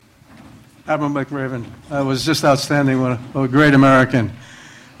Admiral McRaven. That was just outstanding. What a great American.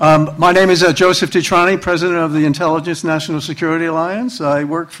 My name is Joseph Titrani, President of the Intelligence National Security Alliance. I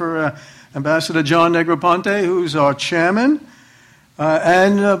work for Ambassador John Negroponte, who's our chairman.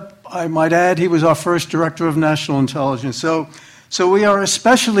 I might add, he was our first Director of National Intelligence. So we are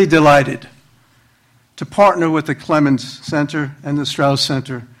especially delighted to partner with the Clements Center and the Strauss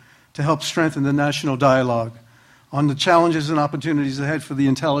Center to help strengthen the national dialogue on the challenges and opportunities ahead for the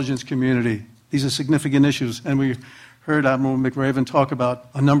intelligence community. These are significant issues, and we heard Admiral McRaven talk about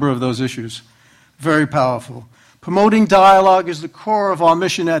a number of those issues. Very powerful. Promoting dialogue is the core of our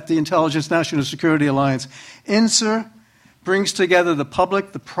mission at the Intelligence National Security Alliance. INSER brings together the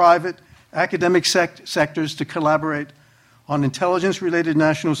public, the private, academic sectors to collaborate on intelligence-related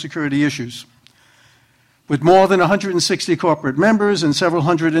national security issues. With more than 160 corporate members and several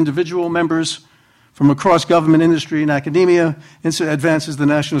hundred individual members from across government, industry, and academia, INSER advances the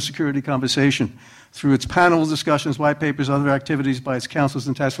national security conversation through its panels, discussions, white papers, other activities by its councils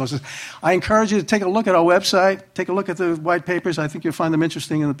and task forces. I encourage you to take a look at our website, take a look at the white papers. I think you'll find them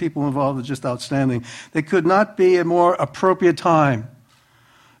interesting, and the people involved are just outstanding. There could not be a more appropriate time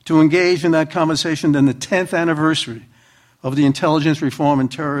to engage in that conversation than the 10th anniversary of the Intelligence Reform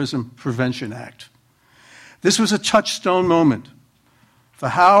and Terrorism Prevention Act. This was a touchstone moment for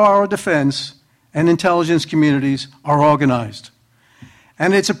how our defense and intelligence communities are organized.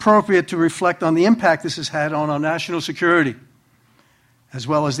 And it's appropriate to reflect on the impact this has had on our national security, as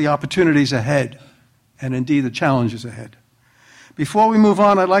well as the opportunities ahead, and indeed the challenges ahead. Before we move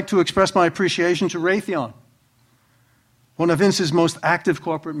on, I'd like to express my appreciation to Raytheon, one of INSER's most active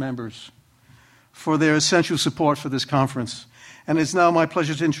corporate members, for their essential support for this conference. And it's now my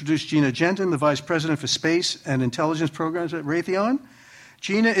pleasure to introduce Gina Genton, the Vice President for Space and Intelligence Programs at Raytheon.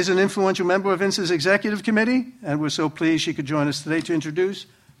 Gina is an influential member of INSER's Executive Committee, and we're so pleased she could join us today to introduce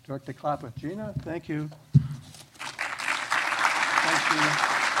Director Clapper. Gina, thank you. Thanks, Gina.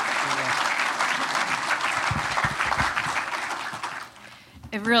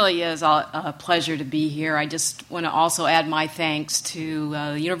 It really is a pleasure to be here. I just want to also add my thanks to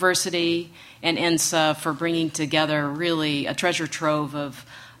the university and INSA for bringing together really a treasure trove of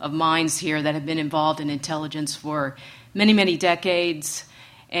minds here that have been involved in intelligence for many, many decades,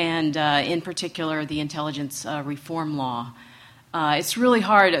 and in particular the intelligence reform law. It's really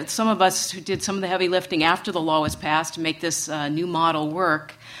hard. Some of us who did some of the heavy lifting after the law was passed to make this new model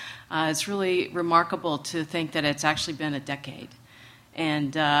work, it's really remarkable to think that it's actually been a decade.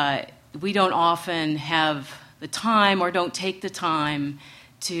 And we don't often have the time or don't take the time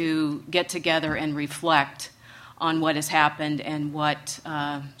to get together and reflect on what has happened and what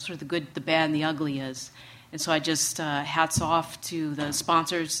sort of the good, the bad, and the ugly is. And so I just hats off to the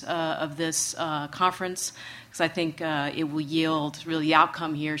sponsors of this conference, because I think it will yield, really the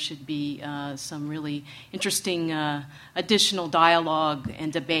outcome here should be some really interesting additional dialogue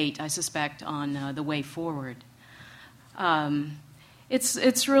and debate, I suspect, on the way forward.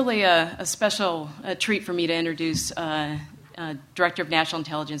 It's really a special treat for me to introduce Director of National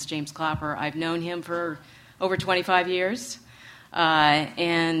Intelligence, James Clapper. I've known him for over 25 years.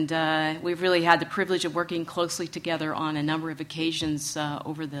 And we've really had the privilege of working closely together on a number of occasions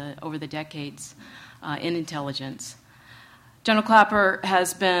over the decades in intelligence. General Clapper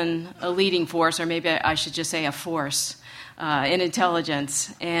has been a leading force, or maybe I should just say a force, in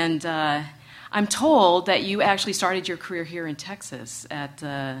intelligence. And I'm told that you actually started your career here in Texas at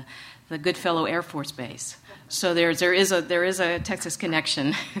the Goodfellow Air Force Base. So there is a Texas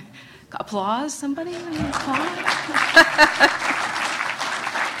connection. Applause, somebody? Applause?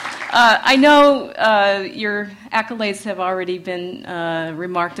 I know your accolades have already been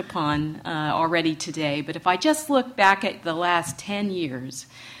remarked upon already today, but if I just look back at the last 10 years,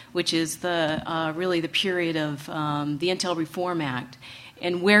 which is really the period of the Intel Reform Act,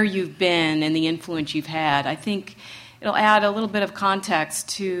 and where you've been and the influence you've had, I think it'll add a little bit of context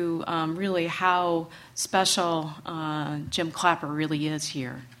to really how special Jim Clapper really is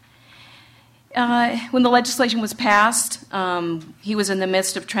here. When the legislation was passed, he was in the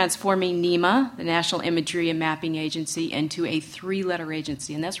midst of transforming NEMA, the National Imagery and Mapping Agency, into a 3-letter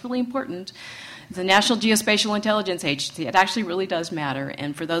agency, and that's really important. The National Geospatial Intelligence Agency, it actually really does matter,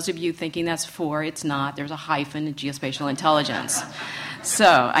 and for those of you thinking that's 4, it's not. There's a hyphen in geospatial intelligence.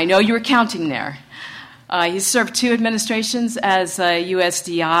 So I know you were counting there. He served 2 administrations as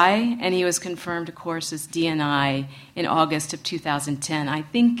USDI, and he was confirmed, of course, as DNI in August of 2010. I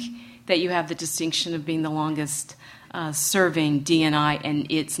think that you have the distinction of being the longest serving DNI, and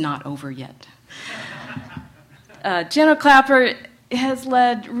it's not over yet. General Clapper has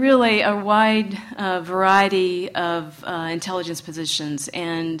led really a wide variety of intelligence positions,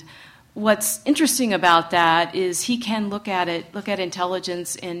 and what's interesting about that is he can look at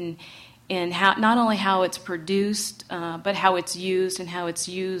intelligence in how, not only how it's produced, but how it's used and how it's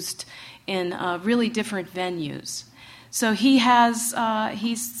used in really different venues. So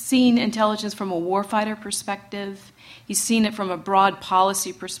he's seen intelligence from a warfighter perspective. He's seen it from a broad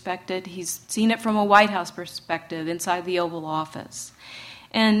policy perspective. He's seen it from a White House perspective inside the Oval Office.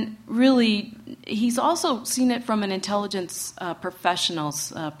 And really, he's also seen it from an intelligence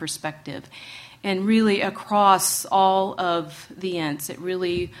professional's perspective, and really across all of the ents. It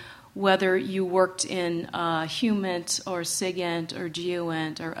really, whether you worked in HUMINT or SIGINT or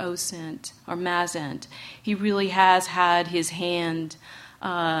GEOINT or OSINT or MASINT, he really has had his hand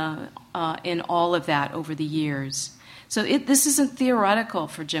in all of that over the years. So this isn't theoretical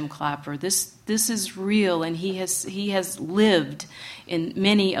for Jim Clapper. This is real, and he has lived in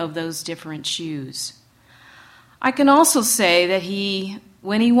many of those different shoes. I can also say that he,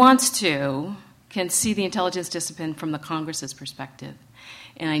 when he wants to, can see the intelligence discipline from the Congress's perspective.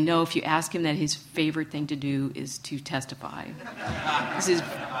 And I know if you ask him that his favorite thing to do is to testify. This is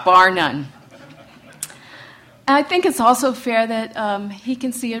bar none. And I think it's also fair that he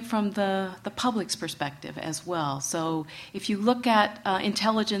can see it from the public's perspective as well. So if you look at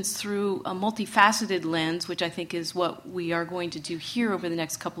intelligence through a multifaceted lens, which I think is what we are going to do here over the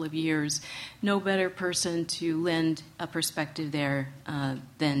next couple of years, no better person to lend a perspective there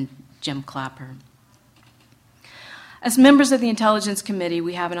than Jim Clapper. As members of the Intelligence Committee,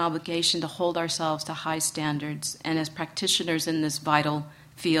 we have an obligation to hold ourselves to high standards, and as practitioners in this vital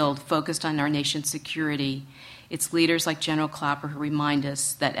field focused on our nation's security, it's leaders like General Clapper who remind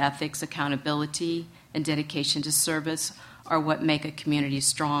us that ethics, accountability, and dedication to service are what make a community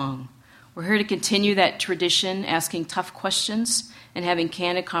strong. We're here to continue that tradition, asking tough questions and having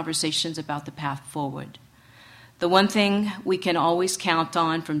candid conversations about the path forward. The one thing we can always count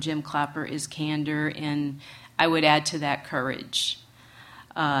on from Jim Clapper is candor, and I would add to that courage.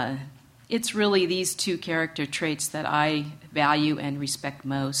 It's really these two character traits that I value and respect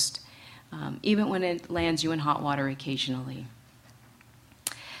most, even when it lands you in hot water occasionally.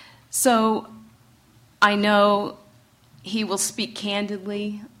 So I know he will speak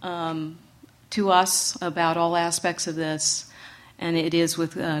candidly to us about all aspects of this, and it is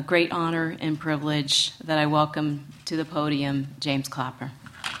with great honor and privilege that I welcome to the podium James Clapper.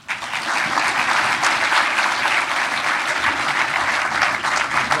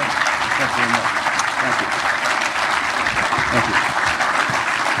 Thank you very much. Thank you. Thank you.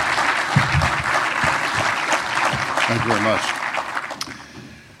 Thank you very much.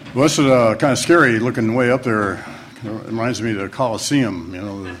 Well, this is kind of scary looking way up there. It reminds me of the Coliseum,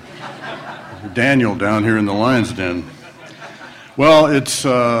 Daniel down here in the lion's den. Well, it's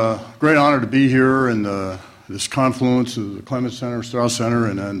a great honor to be here in this confluence of the Clements Center, Strauss Center,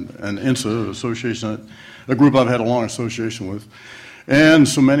 and INSA, association, a group I've had a long association with. And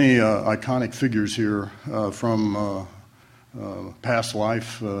so many iconic figures here from past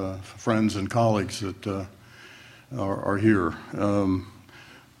life, friends and colleagues that are here.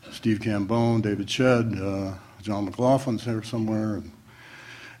 Steve Cambone, David Shedd, John McLaughlin's here somewhere,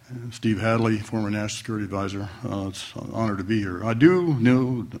 and Steve Hadley, former National Security Advisor. It's an honor to be here. I do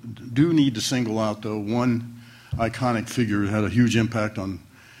need to single out, though, one iconic figure that had a huge impact on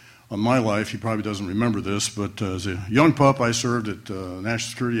my life. He probably doesn't remember this, but as a young pup, I served at the National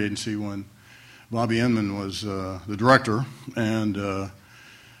Security Agency when Bobby Inman was the director, and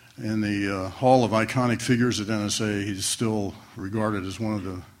in the Hall of Iconic Figures at NSA, he's still regarded as one of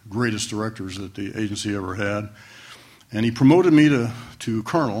the greatest directors that the agency ever had. And he promoted me to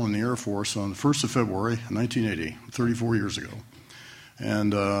colonel in the Air Force on the 1st of February, 1980, 34 years ago.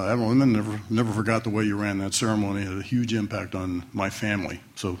 And Admiral Inman never forgot the way you ran that ceremony. It had a huge impact on my family.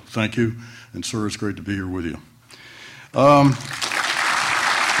 So thank you, and sir, it's great to be here with you. Please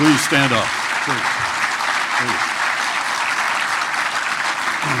stand up. Please.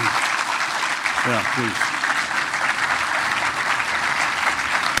 Yeah, please.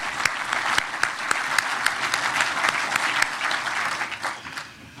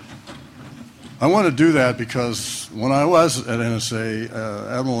 I want to do that because when I was at NSA,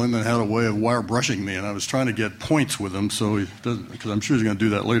 Admiral Inman had a way of wire brushing me, and I was trying to get points with him, because I'm sure he's going to do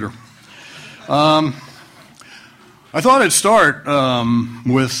that later. I thought I'd start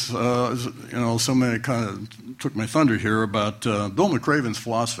with, somebody kind of took my thunder here about Bill McRaven's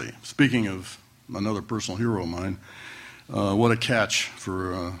philosophy. Speaking of another personal hero of mine, what a catch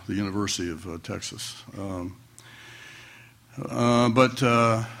for the University of Texas.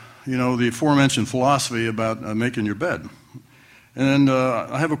 The aforementioned philosophy about making your bed. And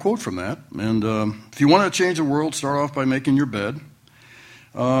I have a quote from that. And if you want to change the world, start off by making your bed.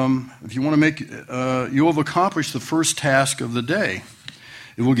 if you want to make, you have accomplished the first task of the day.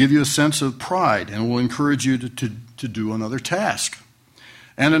 It will give you a sense of pride and will encourage you to do another task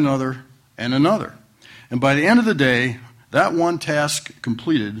and another and another. And by the end of the day, that one task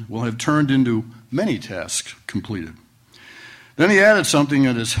completed will have turned into many tasks completed. Then he added something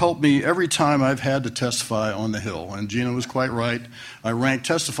that has helped me every time I've had to testify on the Hill. And Gina was quite right. I rank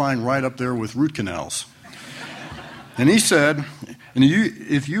testifying right up there with root canals. And he said,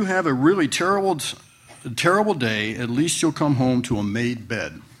 if you have a really terrible day, at least you'll come home to a made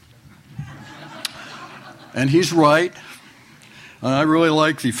bed. And he's right. I really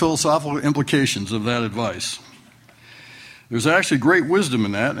like the philosophical implications of that advice. There's actually great wisdom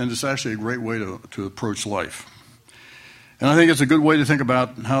in that, and it's actually a great way to approach life. And I think it's a good way to think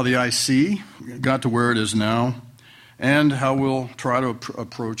about how the IC got to where it is now and how we'll try to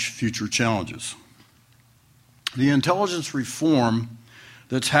approach future challenges. The intelligence reform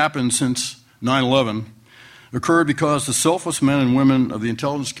that's happened since 9/11 occurred because the selfless men and women of the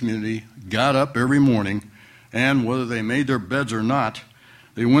intelligence community got up every morning, and whether they made their beds or not,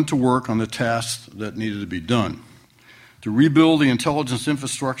 they went to work on the tasks that needed to be done. To rebuild the intelligence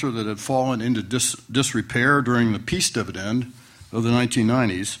infrastructure that had fallen into disrepair during the peace dividend of the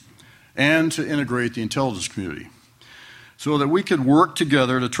 1990s, and to integrate the intelligence community so that we could work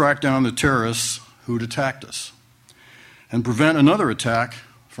together to track down the terrorists who'd attacked us and prevent another attack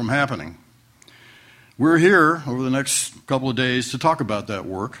from happening. We're here over the next couple of days to talk about that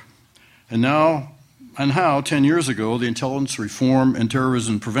work and how 10 years ago the Intelligence Reform and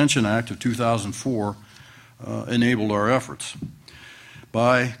Terrorism Prevention Act of 2004 enabled our efforts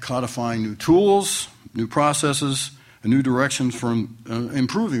by codifying new tools, new processes, and new directions for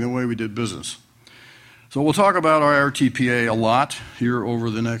improving the way we did business. So we'll talk about our RTPA a lot here over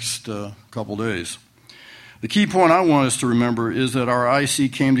the next couple days. The key point I want us to remember is that our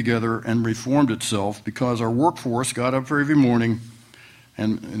IC came together and reformed itself because our workforce got up every morning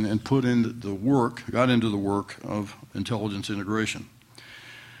and got into the work of intelligence integration.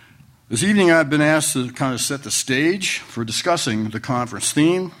 This evening I've been asked to kind of set the stage for discussing the conference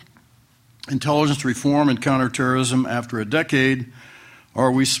theme, Intelligence Reform and Counterterrorism After a Decade,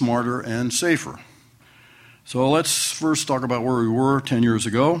 Are We Smarter and Safer? So let's first talk about where we were 10 years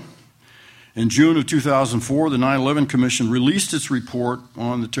ago. In June of 2004, the 9/11 Commission released its report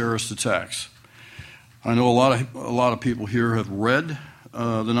on the terrorist attacks. I know a lot of people here have read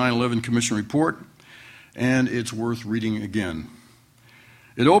the 9/11 Commission report, and it's worth reading again.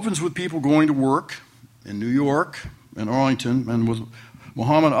 It opens with people going to work in New York and Arlington, and with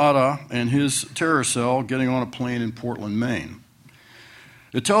Mohammed Atta and his terror cell getting on a plane in Portland, Maine.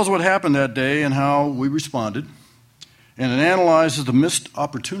 It tells what happened that day and how we responded, and it analyzes the missed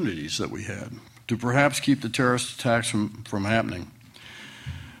opportunities that we had to perhaps keep the terrorist attacks from happening.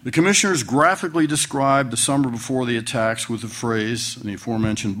 The commissioners graphically described the summer before the attacks with the phrase in the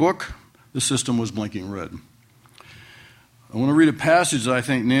aforementioned book, "The system was blinking red." I want to read a passage that I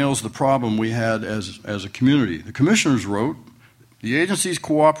think nails the problem we had as a community. The commissioners wrote, "The agencies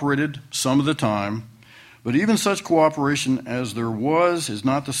cooperated some of the time, but even such cooperation as there was is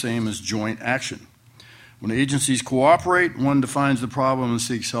not the same as joint action. When agencies cooperate, one defines the problem and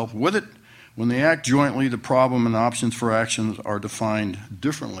seeks help with it. When they act jointly, the problem and options for actions are defined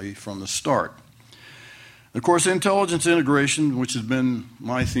differently from the start." Of course, intelligence integration, which has been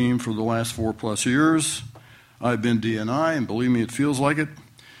my theme for the last 4+ years, I've been DNI, and believe me, it feels like it,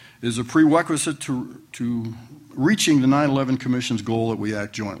 is a prerequisite to reaching the 9/11 Commission's goal that we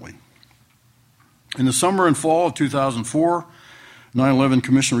act jointly. In the summer and fall of 2004, 9/11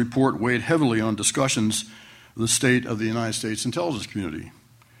 Commission report weighed heavily on discussions of the state of the United States intelligence community.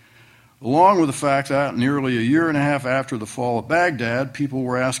 Along with the fact that nearly a year and a half after the fall of Baghdad, people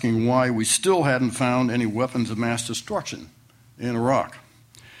were asking why we still hadn't found any weapons of mass destruction in Iraq.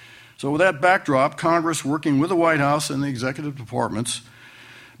 So with that backdrop, Congress, working with the White House and the executive departments,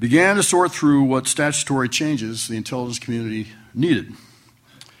 began to sort through what statutory changes the intelligence community needed.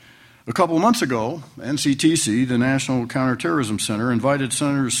 A couple of months ago, NCTC, the National Counterterrorism Center, invited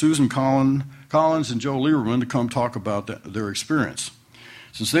Senators Susan Collins and Joe Lieberman to come talk about their experience,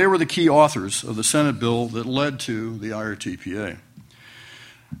 since they were the key authors of the Senate bill that led to the IRTPA.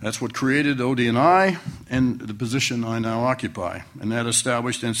 That's what created ODNI and the position I now occupy, and that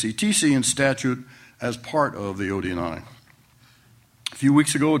established NCTC in statute as part of the ODNI. A few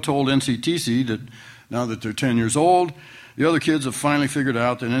weeks ago, I told NCTC that now that they're 10 years old, the other kids have finally figured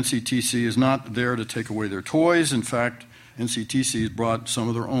out that NCTC is not there to take away their toys. In fact, NCTC has brought some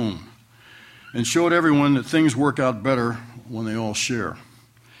of their own and showed everyone that things work out better when they all share.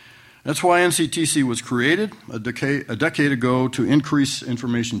 That's why NCTC was created a decade ago to increase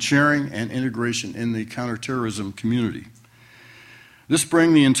information sharing and integration in the counterterrorism community. This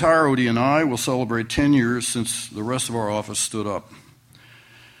spring, the entire ODNI will celebrate 10 years since the rest of our office stood up.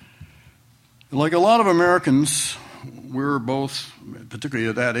 Like a lot of Americans, we're both, particularly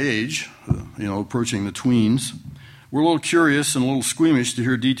at that age, approaching the tweens, we're a little curious and a little squeamish to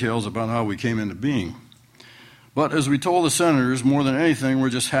hear details about how we came into being. But as we told the senators, more than anything, we're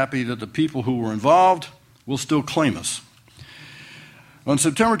just happy that the people who were involved will still claim us. On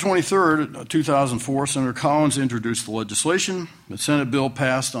September 23rd, 2004, Senator Collins introduced the legislation. The Senate bill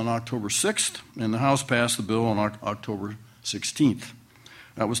passed on October 6th, and the House passed the bill on October 16th.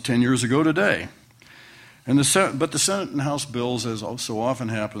 That was 10 years ago today. But the Senate and House bills, as so often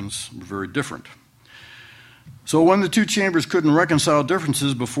happens, were very different. So when the two chambers couldn't reconcile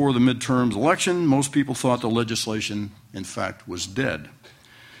differences before the midterms election, most people thought the legislation, in fact, was dead.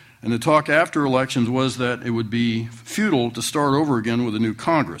 And the talk after elections was that it would be futile to start over again with a new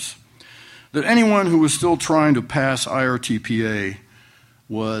Congress. That anyone who was still trying to pass IRTPA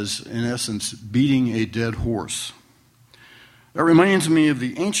was, in essence, beating a dead horse. That reminds me of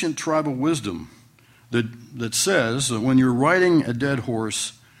the ancient tribal wisdom that says that when you're riding a dead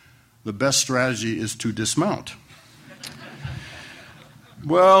horse, the best strategy is to dismount.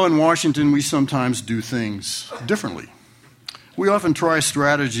 Well, in Washington, we sometimes do things differently. We often try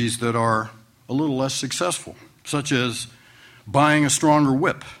strategies that are a little less successful, such as buying a stronger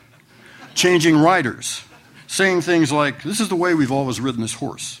whip, changing riders, saying things like, this is the way we've always ridden this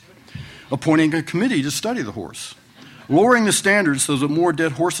horse, appointing a committee to study the horse, lowering the standards so that more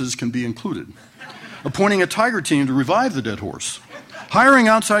dead horses can be included, appointing a tiger team to revive the dead horse, hiring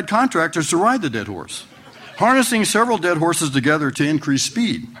outside contractors to ride the dead horse, harnessing several dead horses together to increase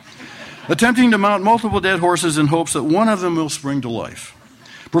speed, attempting to mount multiple dead horses in hopes that one of them will spring to life,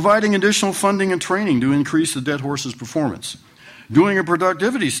 providing additional funding and training to increase the dead horse's performance, doing a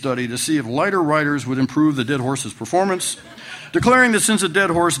productivity study to see if lighter riders would improve the dead horse's performance, declaring that since a dead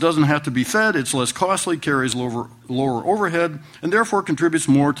horse doesn't have to be fed, it's less costly, carries lower overhead, and therefore contributes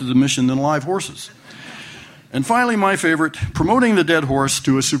more to the mission than live horses. And finally, my favorite, promoting the dead horse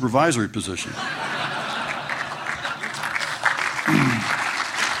to a supervisory position.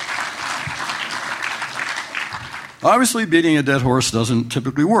 Obviously, beating a dead horse doesn't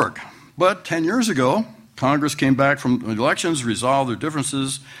typically work. But 10 years ago, Congress came back from elections, resolved their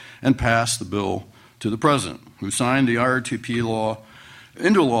differences, and passed the bill to the president, who signed the IRTP law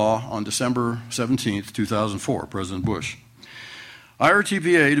into law on December 17, 2004, President Bush.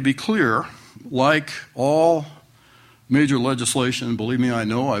 IRTPA, to be clear, like all major legislation, and believe me, I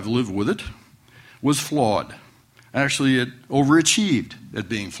know, I've lived with it, was flawed. Actually, it overachieved at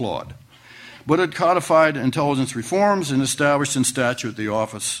being flawed. But it codified intelligence reforms and established in statute the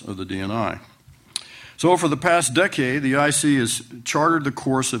office of the DNI. So for the past decade, the IC has chartered the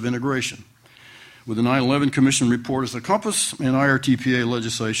course of integration, with the 9/11 Commission report as the compass and IRTPA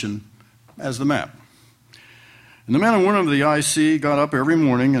legislation as the map. And the men and women of the IC got up every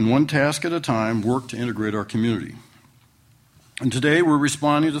morning and one task at a time worked to integrate our community. And today we're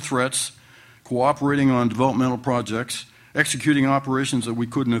responding to threats, cooperating on developmental projects, executing operations that we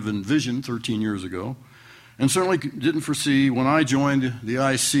couldn't have envisioned 13 years ago, and certainly didn't foresee when I joined the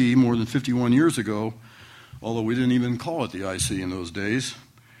IC more than 51 years ago, although we didn't even call it the IC in those days.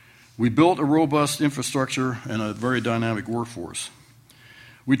 We built a robust infrastructure and a very dynamic workforce.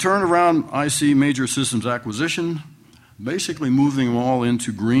 We turned around IC major systems acquisition, basically moving them all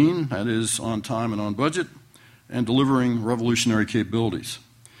into green, that is on time and on budget, and delivering revolutionary capabilities.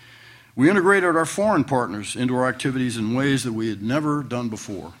 We integrated our foreign partners into our activities in ways that we had never done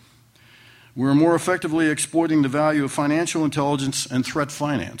before. We are more effectively exploiting the value of financial intelligence and threat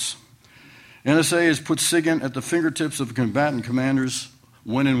finance. NSA has put SIGINT at the fingertips of combatant commanders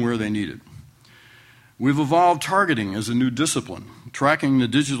when and where they need it. We've evolved targeting as a new discipline, tracking the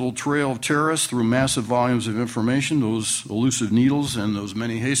digital trail of terrorists through massive volumes of information, those elusive needles and those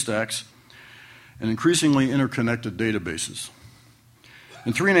many haystacks, and increasingly interconnected databases.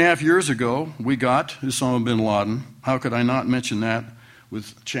 And 3.5 years ago, we got Osama bin Laden. How could I not mention that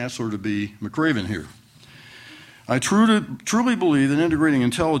with Chancellor-to-be McRaven here? I truly believe that integrating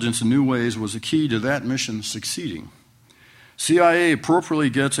intelligence in new ways was the key to that mission succeeding. CIA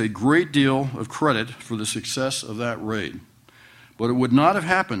appropriately gets a great deal of credit for the success of that raid, but it would not have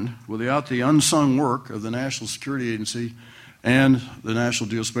happened without the unsung work of the National Security Agency and the National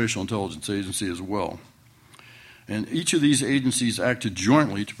Geospatial Intelligence Agency as well. And each of these agencies acted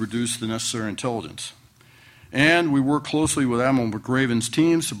jointly to produce the necessary intelligence. And we worked closely with Admiral McRaven's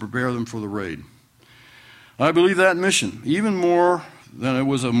teams to prepare them for the raid. I believe that mission, even more then it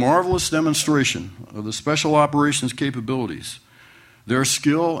was a marvelous demonstration of the special operations capabilities, their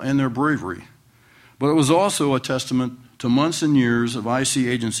skill and their bravery. But it was also a testament to months and years of IC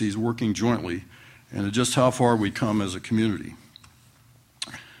agencies working jointly and to just how far we'd come as a community.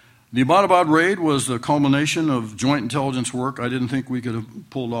 The Abbottabad raid was the culmination of joint intelligence work I didn't think we could have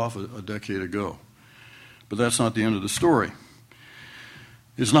pulled off a decade ago. But that's not the end of the story.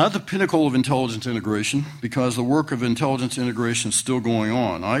 It's not the pinnacle of intelligence integration because the work of intelligence integration is still going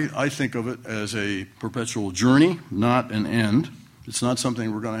on. I think of it as a perpetual journey, not an end. It's not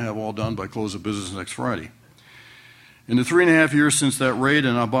something we're going to have all done by close of business next Friday. In the 3.5 years since that raid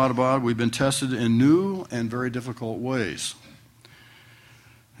in Abbottabad, we've been tested in new and very difficult ways.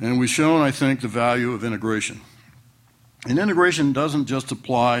 And we've shown, I think, the value of integration. And integration doesn't just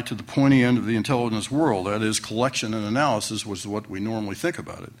apply to the pointy end of the intelligence world, that is, collection and analysis, which is what we normally think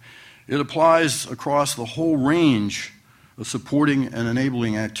about it. It applies across the whole range of supporting and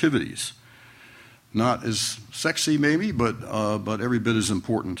enabling activities. Not as sexy, maybe, but every bit as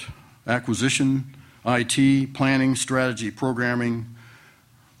important. Acquisition, IT, planning, strategy, programming,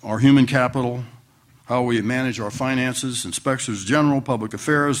 our human capital, how we manage our finances, inspectors general, public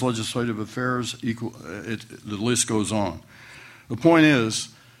affairs, legislative affairs, the list goes on. The point is,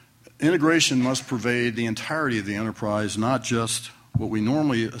 integration must pervade the entirety of the enterprise, not just what we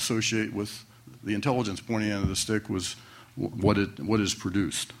normally associate with the intelligence pointy end of the stick was what is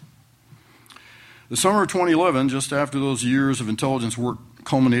produced. The summer of 2011, just after those years of intelligence work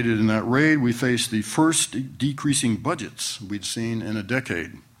culminated in that raid, we faced the first decreasing budgets we'd seen in a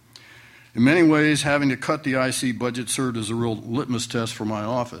decade. In many ways, having to cut the IC budget served as a real litmus test for my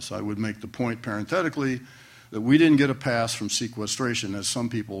office. I would make the point parenthetically that we didn't get a pass from sequestration, as some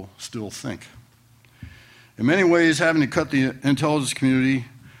people still think. In many ways, having to cut the intelligence community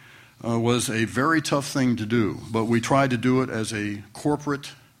was a very tough thing to do, but we tried to do it as a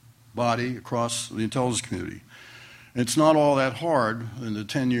corporate body across the intelligence community. It's not all that hard in the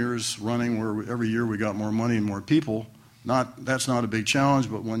 10 years running where every year we got more money and more people. That's not a big challenge,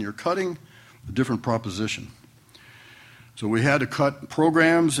 but when you're cutting, a different proposition. So we had to cut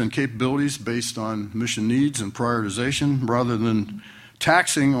programs and capabilities based on mission needs and prioritization rather than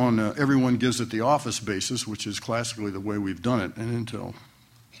taxing on everyone gives it the office basis, which is classically the way we've done it in Intel.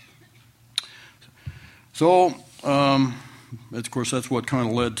 So, of course, that's what kind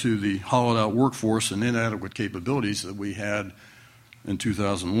of led to the hollowed out workforce and inadequate capabilities that we had in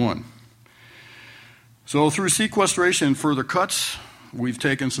 2001. So through sequestration and further cuts, we've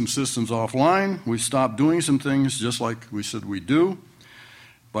taken some systems offline. We've stopped doing some things just like we said we'd do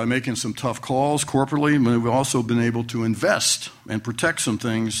by making some tough calls corporately. And we've also been able to invest and protect some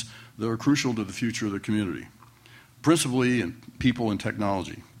things that are crucial to the future of the community, principally in people and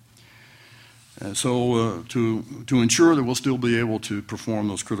technology. And so to ensure that we'll still be able to perform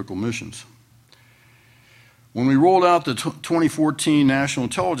those critical missions. When we rolled out the 2014 National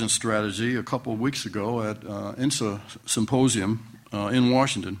Intelligence Strategy a couple of weeks ago at INSA Symposium in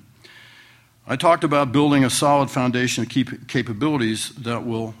Washington, I talked about building a solid foundation of capabilities that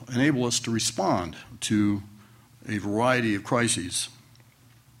will enable us to respond to a variety of crises.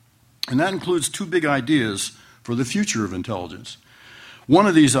 And that includes two big ideas for the future of intelligence. One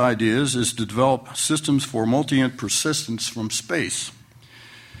of these ideas is to develop systems for multi-int persistence from space.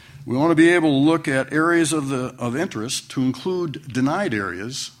 We want to be able to look at areas of interest to include denied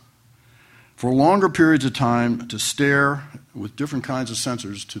areas for longer periods of time to stare with different kinds of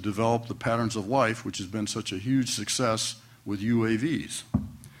sensors to develop the patterns of life, which has been such a huge success with UAVs.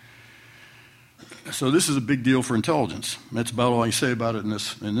 So this is a big deal for intelligence. That's about all I can say about it in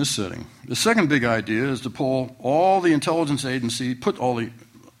this setting. The second big idea is to pull all the intelligence agencies, put all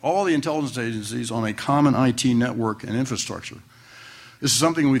the intelligence agencies on a common IT network and infrastructure. This is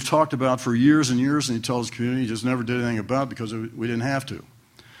something we've talked about for years and years in the intelligence community, just never did anything about because we didn't have to.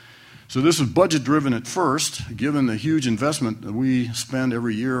 So this was budget-driven at first, given the huge investment that we spend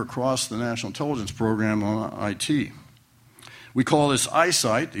every year across the National Intelligence Program on IT. We call this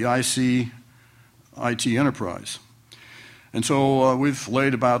ISIT, the IC IT enterprise. And so we've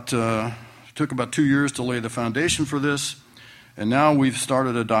took about 2 years to lay the foundation for this. And now we've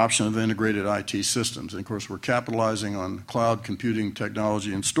started adoption of integrated IT systems. And of course, we're capitalizing on cloud computing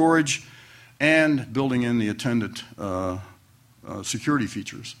technology and storage and building in the attendant security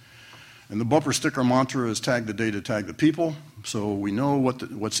features. And the bumper sticker mantra is tag the data, tag the people. So we know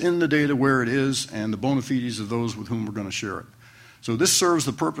what's in the data, where it is, and the bona fides of those with whom we're going to share it. So this serves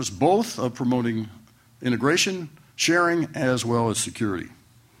the purpose both of promoting integration, sharing, as well as security.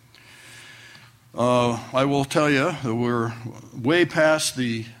 I will tell you that we're way past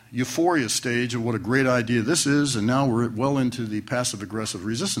the euphoria stage of what a great idea this is, and now we're well into the passive-aggressive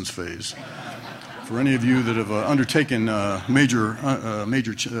resistance phase. For any of you that have undertaken major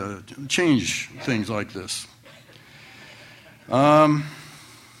change things like this. Among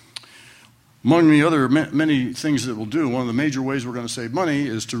the other many things that we'll do, one of the major ways we're going to save money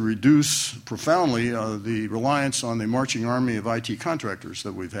is to reduce profoundly the reliance on the marching army of IT contractors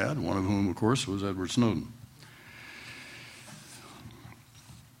that we've had, one of whom, of course, was Edward Snowden.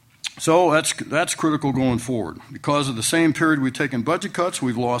 So that's critical going forward. Because of the same period we've taken budget cuts,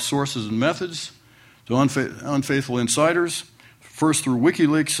 we've lost sources and methods to unfaithful insiders, first through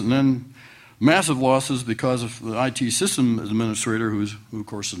WikiLeaks and then massive losses because of the IT system administrator who, of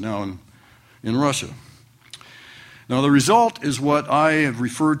course, is now in Russia. Now, the result is what I have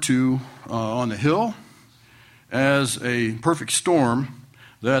referred to on the Hill as a perfect storm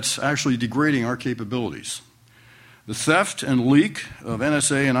that's actually degrading our capabilities. The theft and leak of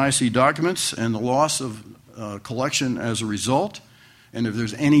NSA and IC documents and the loss of collection as a result, and if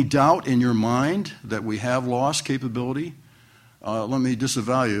there's any doubt in your mind that we have lost capability, let me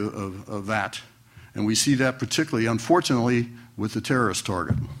disavow you of that. And we see that particularly, unfortunately, with the terrorist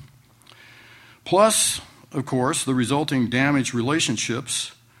target. Plus, of course, the resulting damaged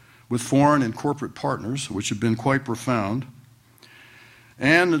relationships with foreign and corporate partners, which have been quite profound,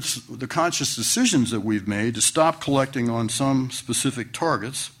 and it's the conscious decisions that we've made to stop collecting on some specific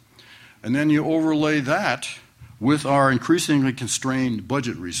targets, and then you overlay that with our increasingly constrained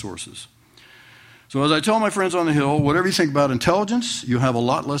budget resources. So as I tell my friends on the Hill, whatever you think about intelligence, you have a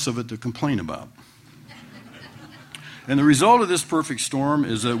lot less of it to complain about. And the result of this perfect storm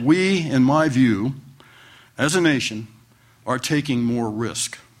is that we, in my view, as a nation, are taking more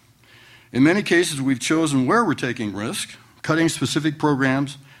risk. In many cases, we've chosen where we're taking risk, cutting specific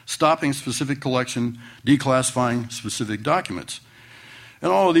programs, stopping specific collection, declassifying specific documents.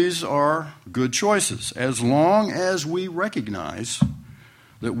 And all of these are good choices, as long as we recognize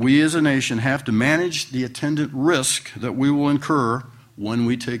that we as a nation have to manage the attendant risk that we will incur when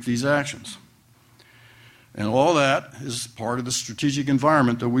we take these actions. And all that is part of the strategic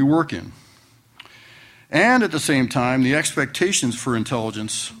environment that we work in. And at the same time, the expectations for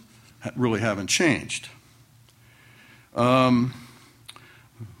intelligence really haven't changed. Will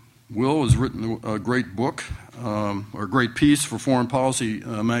has written a great book, or a great piece for Foreign Policy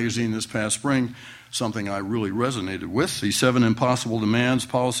magazine this past spring, something I really resonated with, the 7 Impossible Demands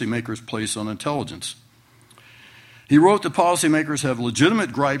Policymakers Place on Intelligence. He wrote that policymakers have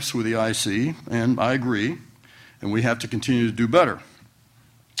legitimate gripes with the IC, and I agree, and we have to continue to do better.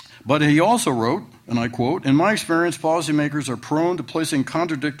 But he also wrote, and I quote, "In my experience, policymakers are prone to placing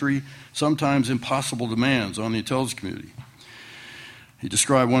contradictory, sometimes impossible demands on the intelligence community." He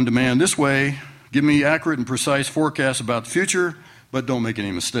described one demand this way: give me accurate and precise forecasts about the future, but don't make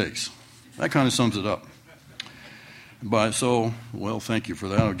any mistakes. That kind of sums it up. Well, thank you for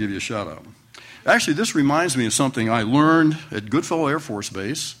that. I'll give you a shout out. Actually, this reminds me of something I learned at Goodfellow Air Force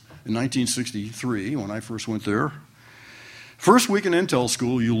Base in 1963 when I first went there. First week in Intel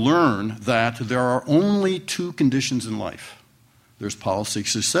school, you learn that there are only 2 conditions in life. There's policy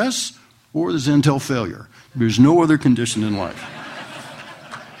success or there's Intel failure. There's no other condition in life.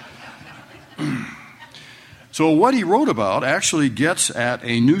 So what he wrote about actually gets at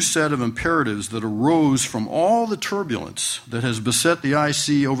a new set of imperatives that arose from all the turbulence that has beset the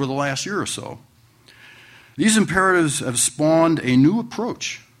IC over the last year or so. These imperatives have spawned a new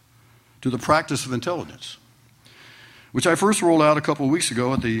approach to the practice of intelligence, which I first rolled out a couple of weeks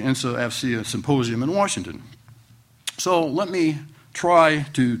ago at the INSA-AFC Symposium in Washington. So let me try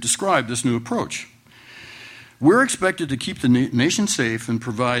to describe this new approach. We're expected to keep the nation safe and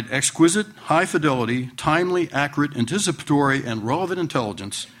provide exquisite, high-fidelity, timely, accurate, anticipatory, and relevant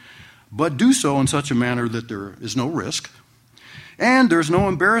intelligence, but do so in such a manner that there is no risk, and there's no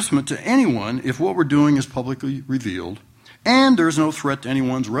embarrassment to anyone if what we're doing is publicly revealed, and there's no threat to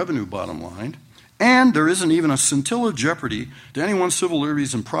anyone's revenue bottom line, and there isn't even a scintilla of jeopardy to anyone's civil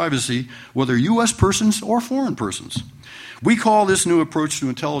liberties and privacy, whether U.S. persons or foreign persons. We call this new approach to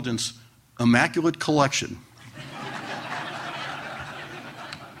intelligence immaculate collection.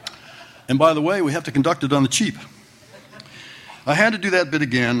 And by the way, we have to conduct it on the cheap. I had to do that bit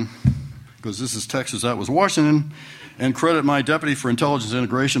again, because this is Texas, that was Washington, and credit my Deputy for Intelligence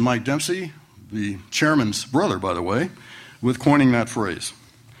Integration, Mike Dempsey, the chairman's brother, by the way, with coining that phrase.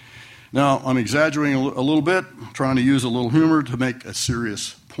 Now, I'm exaggerating a little bit, trying to use a little humor to make a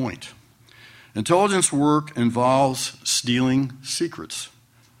serious point. Intelligence work involves stealing secrets.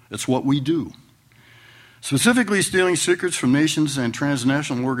 It's what we do. Specifically, stealing secrets from nations and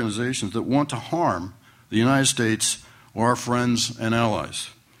transnational organizations that want to harm the United States or our friends and allies.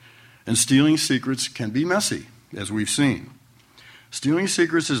 And stealing secrets can be messy, as we've seen. Stealing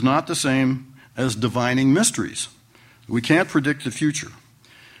secrets is not the same as divining mysteries. We can't predict the future.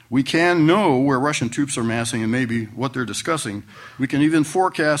 We can know where Russian troops are massing and maybe what they're discussing. We can even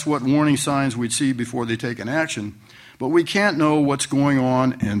forecast what warning signs we'd see before they take an action. But we can't know what's going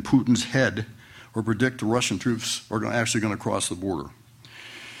on in Putin's head or predict the Russian troops are actually going to cross the border.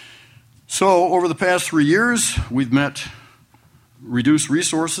 So over the past 3 years, we've met reduced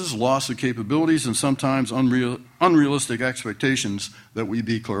resources, loss of capabilities, and sometimes unrealistic expectations that we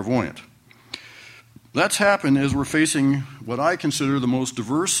be clairvoyant. That's happened as we're facing what I consider the most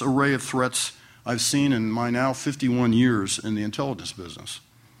diverse array of threats I've seen in my now 51 years in the intelligence business.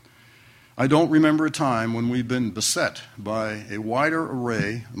 I don't remember a time when we've been beset by a wider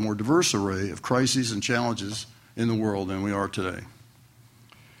array, a more diverse array of crises and challenges in the world than we are today.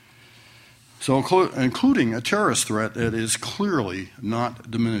 So, including a terrorist threat that is clearly not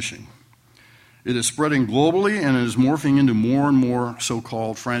diminishing. It is spreading globally and it is morphing into more and more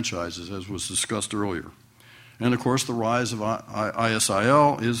so-called franchises, as was discussed earlier. And, of course, the rise of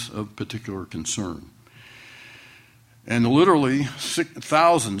ISIL is of particular concern. And literally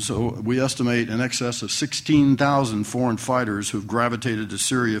thousands, so we estimate in excess of 16,000 foreign fighters who've gravitated to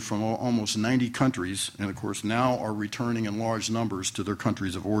Syria from almost 90 countries, and, of course, now are returning in large numbers to their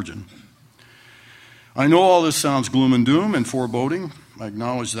countries of origin. I know all this sounds gloom and doom and foreboding. I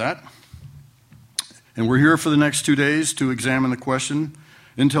acknowledge that. And we're here for the next 2 days to examine the question,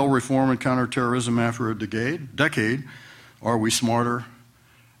 Intel Reform and Counterterrorism after a decade, are we smarter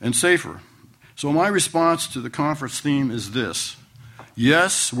and safer? So my response to the conference theme is this.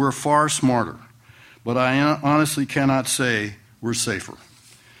 Yes, we're far smarter, but I honestly cannot say we're safer.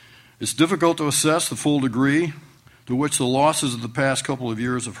 It's difficult to assess the full degree to which the losses of the past couple of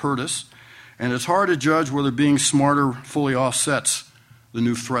years have hurt us, and it's hard to judge whether being smarter fully offsets the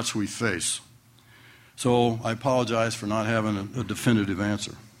new threats we face. So I apologize for not having a definitive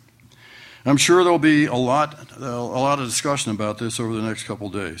answer. I'm sure there'll be a lot of discussion about this over the next couple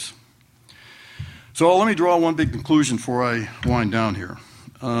of days. So let me draw one big conclusion before I wind down here.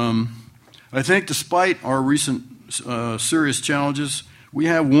 I think despite our recent serious challenges, we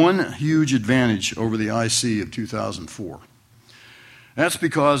have one huge advantage over the IC of 2004. That's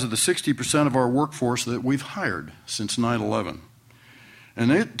because of the 60% of our workforce that we've hired since 9/11.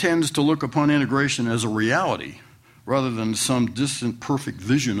 And it tends to look upon integration as a reality rather than some distant perfect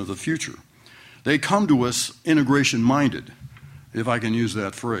vision of the future. They come to us integration-minded, if I can use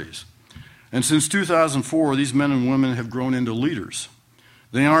that phrase. And since 2004, these men and women have grown into leaders.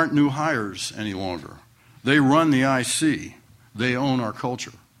 They aren't new hires any longer. They run the IC. They own our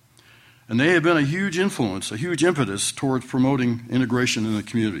culture. And they have been a huge influence, a huge impetus towards promoting integration in the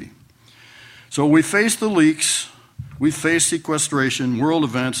community. So we face the leaks, we face sequestration, world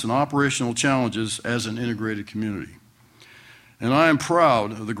events, and operational challenges as an integrated community. And I am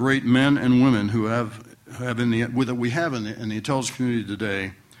proud of the great men and women who we have in the intelligence community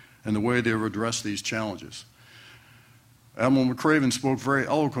today and the way they have addressed these challenges. Admiral McCraven spoke very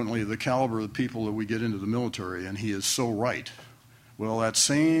eloquently of the caliber of the people that we get into the military, and he is so right. Well,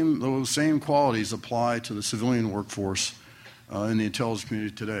 those same qualities apply to the civilian workforce in the intelligence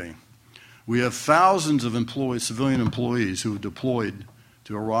community today. We have thousands of civilian employees who have deployed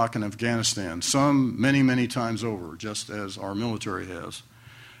to Iraq and Afghanistan, some many, many times over, just as our military has.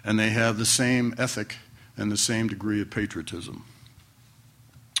 And they have the same ethic and the same degree of patriotism.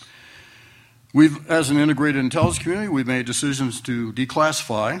 As an integrated intelligence community, we've made decisions to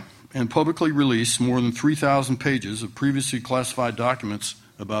declassify and publicly release more than 3,000 pages of previously classified documents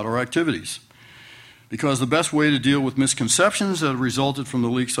about our activities. Because the best way to deal with misconceptions that have resulted from the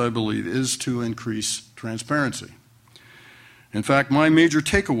leaks, I believe, is to increase transparency. In fact, my major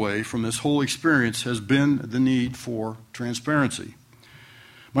takeaway from this whole experience has been the need for transparency.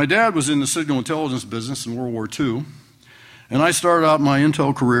 My dad was in the signal intelligence business in World War II, and I started out my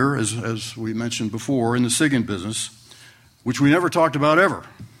intel career, as we mentioned before, in the SIGINT business, which we never talked about ever.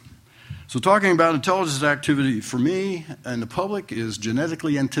 So talking about intelligence activity for me and the public is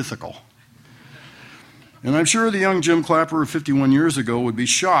genetically antithetical. And I'm sure the young Jim Clapper of 51 years ago would be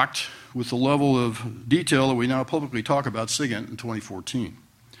shocked with the level of detail that we now publicly talk about SIGINT in 2014.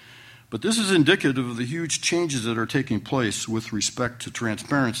 But this is indicative of the huge changes that are taking place with respect to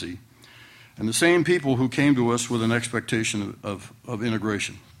transparency and the same people who came to us with an expectation of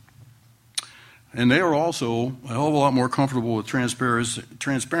integration. And they are also a hell of a lot more comfortable with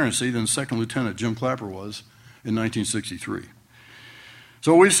transparency than Second Lieutenant Jim Clapper was in 1963.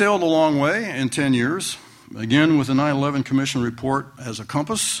 So we've sailed a long way in 10 years, again with the 9/11 Commission report as a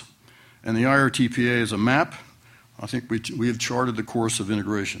compass and the IRTPA as a map. I think we have charted the course of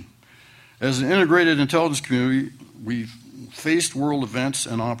integration. As an integrated intelligence community, we faced world events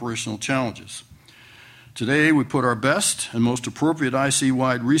and operational challenges. Today, we put our best and most appropriate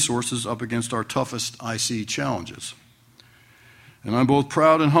IC-wide resources up against our toughest IC challenges. And I'm both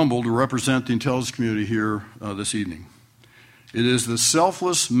proud and humbled to represent the intelligence community here this evening. It is the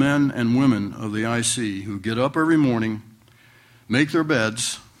selfless men and women of the IC who get up every morning, make their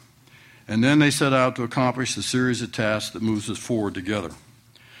beds, and then they set out to accomplish the series of tasks that moves us forward together.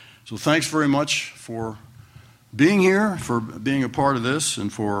 So thanks very much for being here, for being a part of this,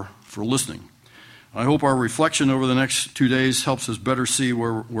 and for listening. I hope our reflection over the next 2 days helps us better see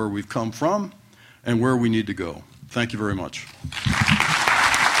where we've come from and where we need to go. Thank you very much.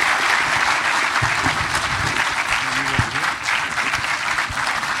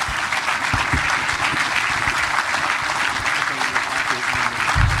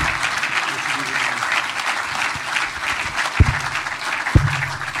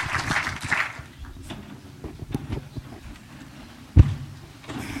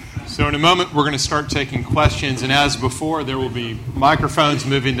 So in a moment, we're going to start taking questions, and as before, there will be microphones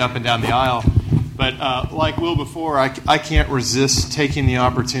moving up and down the aisle. But like Will before, I can't resist taking the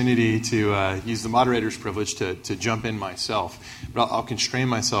opportunity to use the moderator's privilege to jump in myself. But I'll constrain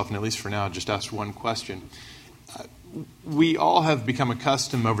myself, and at least for now, just ask one question. We all have become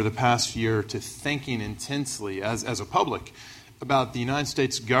accustomed over the past year to thinking intensely, as a public, about the United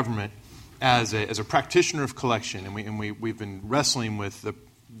States government as a practitioner of collection, and we've been wrestling with the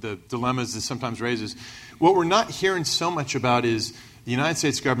dilemmas this sometimes raises. What we're not hearing so much about is the United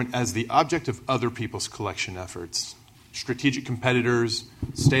States government as the object of other people's collection efforts, strategic competitors,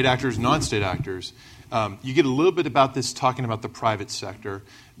 state actors, non-state actors. You get a little bit about this talking about the private sector,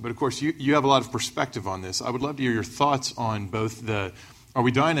 but of course you have a lot of perspective on this. I would love to hear your thoughts on both are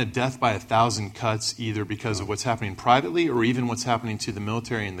we dying a death by 1,000 cuts either because of what's happening privately or even what's happening to the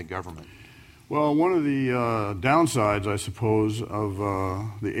military and the government? Well, one of the downsides, I suppose, of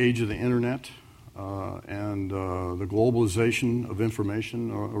the age of the internet and the globalization of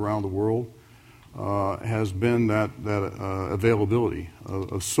information around the world has been that availability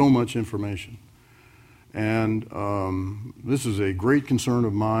of so much information. And this is a great concern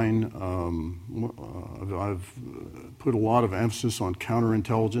of mine. I've put a lot of emphasis on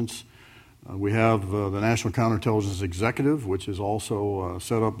counterintelligence. We have the National Counterterrorism Executive, which is also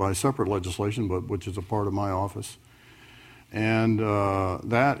set up by separate legislation, but which is a part of my office. And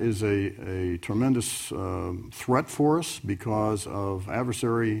that is a tremendous threat for us because of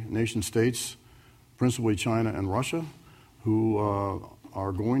adversary nation states, principally China and Russia, who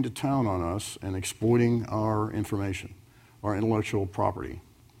are going to town on us and exploiting our information, our intellectual property.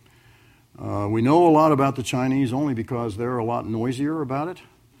 We know a lot about the Chinese only because they're a lot noisier about it.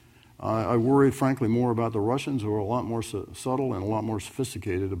 I worry, frankly, more about the Russians, who are a lot more subtle and a lot more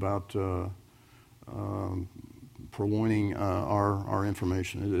sophisticated about purloining our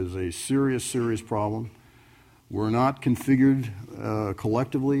information. It is a serious, serious problem. We're not configured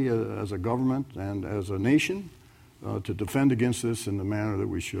collectively as a government and as a nation to defend against this in the manner that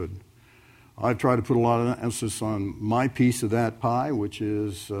we should. I've tried to put a lot of emphasis on my piece of that pie, which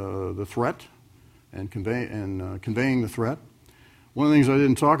is the threat and conveying the threat. One of the things I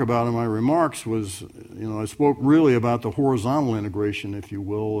didn't talk about in my remarks was, I spoke really about the horizontal integration, if you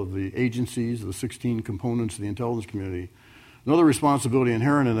will, of the agencies, the 16 components of the intelligence community. Another responsibility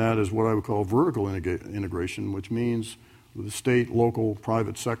inherent in that is what I would call vertical integration, which means the state, local,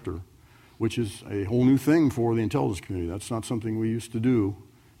 private sector, which is a whole new thing for the intelligence community. That's not something we used to do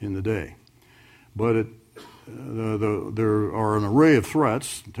in the day. But there are an array of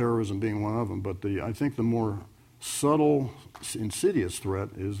threats, terrorism being one of them, but I think the more subtle, insidious threat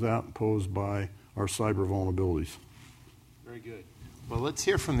is that posed by our cyber vulnerabilities. Very good. Well, let's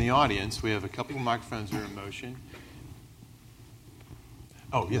hear from the audience. We have a couple of microphones that are in motion.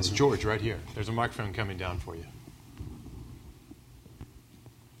 Oh, yes, George, right here. There's a microphone coming down for you.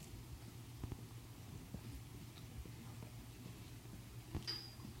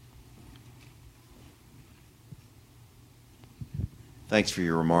 Thanks for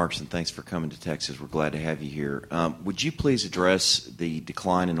your remarks, and thanks for coming to Texas. We're glad to have you here. Would you please address the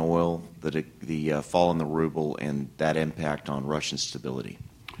decline in oil, the fall in the ruble, and that impact on Russian stability?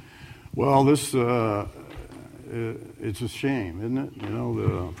 Well, this it's a shame, isn't it?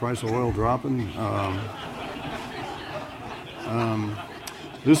 The price of oil dropping.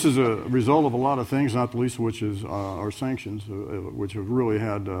 This is a result of a lot of things, not the least of which is our sanctions, which have really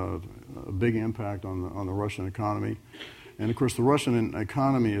had a big impact on the Russian economy. And, of course, the Russian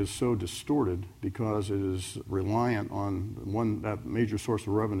economy is so distorted because it is reliant on that major source of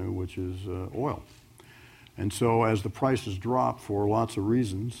revenue, which is oil. And so as the prices drop for lots of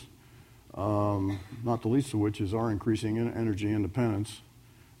reasons, not the least of which is our increasing energy independence.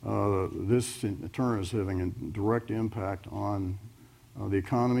 This, in turn, is having a direct impact on the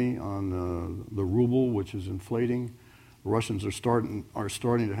economy, on the ruble, which is inflating. The Russians are starting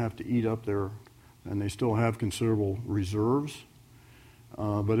to have to eat up their, and they still have considerable reserves,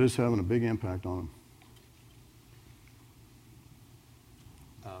 but it's having a big impact on them.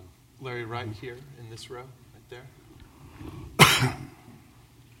 Larry, right here in this row, right there.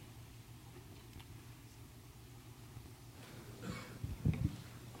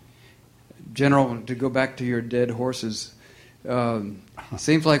 General, to go back to your dead horses,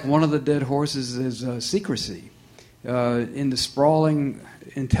 seems like one of the dead horses is secrecy. In the sprawling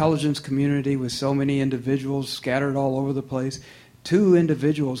intelligence community with so many individuals scattered all over the place, 2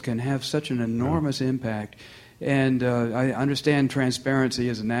 individuals can have such an enormous impact. And I understand transparency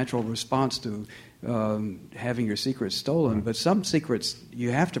is a natural response to having your secrets stolen, but some secrets you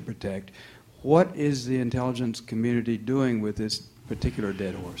have to protect. What is the intelligence community doing with this particular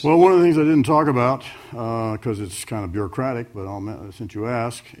dead horse? Well, one of the things I didn't talk about, because it's kind of bureaucratic, but since you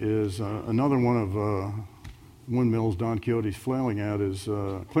ask, is another one of windmills Don Quixote's flailing at is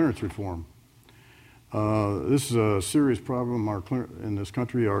clearance reform. This is a serious problem in this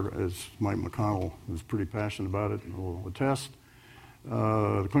country, as Mike McConnell is pretty passionate about it and will attest.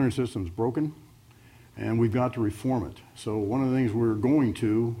 The clearance system is broken, and we've got to reform it. So one of the things we're going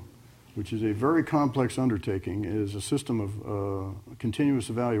to, which is a very complex undertaking, is a system of continuous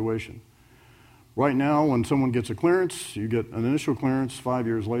evaluation. Right now, when someone gets a clearance, you get an initial clearance 5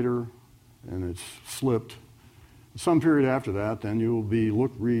 years later, and it's slipped. Some period after that, then you will be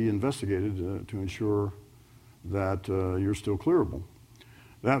reinvestigated to ensure that you're still clearable.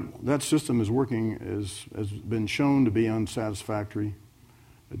 That system is working, has been shown to be unsatisfactory.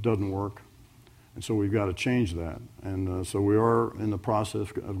 It doesn't work. And so we've got to change that. And so we are in the process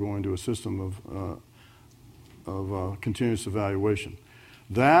of going to a system of continuous evaluation.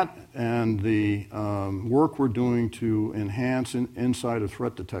 That and the work we're doing to enhance insider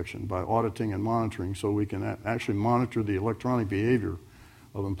threat detection by auditing and monitoring so we can actually monitor the electronic behavior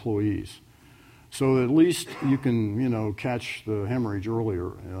of employees. So at least you can, catch the hemorrhage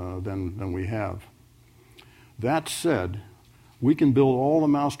earlier than we have. That said, we can build all the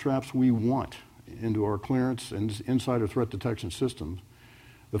mousetraps we want into our clearance and insider threat detection systems.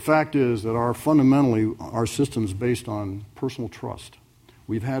 The fact is that fundamentally our system's based on personal trust.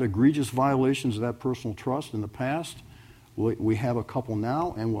 We've had egregious violations of that personal trust in the past. We have a couple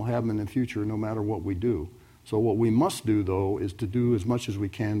now, and we'll have them in the future no matter what we do. So what we must do, though, is to do as much as we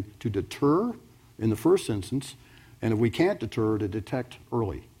can to deter in the first instance, and if we can't deter, to detect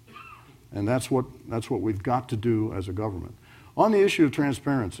early. And that's what we've got to do as a government. On the issue of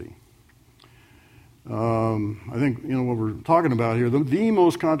transparency, I think what we're talking about here, the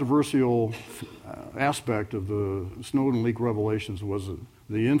most controversial aspect of the Snowden leak revelations was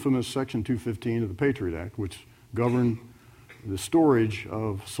the infamous Section 215 of the Patriot Act, which governed the storage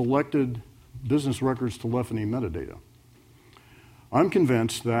of selected business records telephony metadata. I'm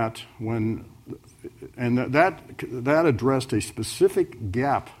convinced that that addressed a specific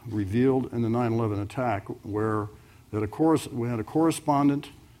gap revealed in the 9/11 attack, where we had a correspondent,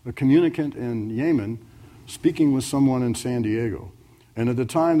 a communicant in Yemen, speaking with someone in San Diego. And at the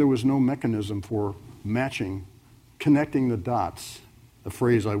time, there was no mechanism for matching, connecting the dots, a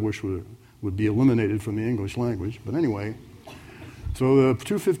phrase I wish would be eliminated from the English language. But anyway, so the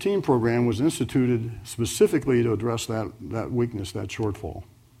 215 program was instituted specifically to address that weakness, that shortfall.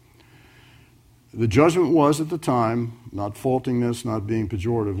 The judgment was at the time, not faulting this, not being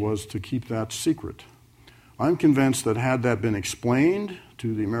pejorative, was to keep that secret. I'm convinced that had that been explained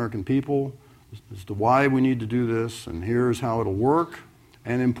to the American people as to why we need to do this, and here's how it'll work,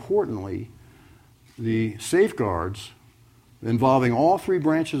 and importantly, the safeguards involving all 3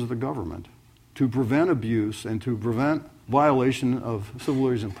 branches of the government to prevent abuse and to prevent violation of civil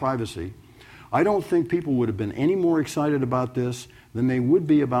liberties and privacy, I don't think people would have been any more excited about this than they would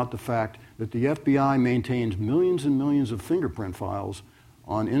be about the fact that the FBI maintains millions and millions of fingerprint files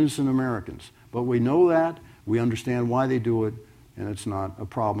on innocent Americans. But we know that, we understand why they do it, and it's not a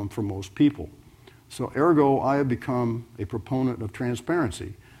problem for most people. So ergo, I have become a proponent of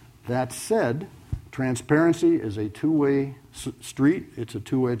transparency. That said, transparency is a two-way street, it's a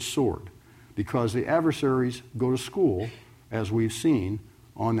two-edged sword, because the adversaries go to school, as we've seen,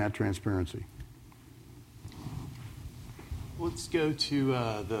 on that transparency. Let's go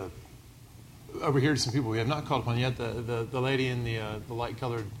to over here to some people we have not called upon yet. The lady in the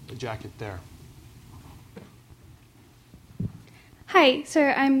light-colored jacket there. Hi,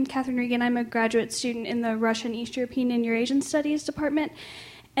 sir. I'm Catherine Regan. I'm a graduate student in the Russian, East European, and Eurasian Studies department.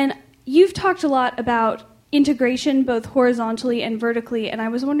 And you've talked a lot about integration, both horizontally and vertically, and I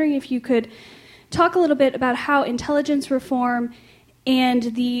was wondering if you could talk a little bit about how intelligence reform and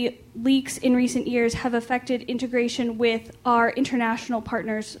the leaks in recent years have affected integration with our international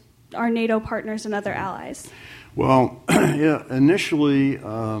partners, our NATO partners, and other allies. Well, yeah, initially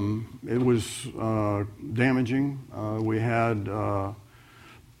it was damaging. We had a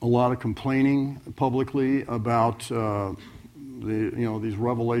lot of complaining publicly about these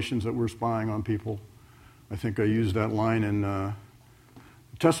revelations that we're spying on people. I think I used that line in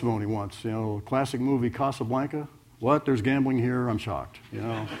testimony once. Classic movie Casablanca. What? There's gambling here? I'm shocked. It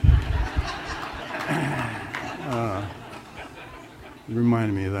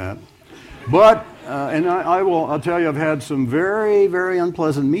reminded me of that. But and I'll tell you, I've had some very, very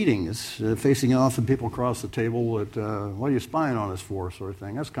unpleasant meetings facing off and people across the table at what are you spying on us for, sort of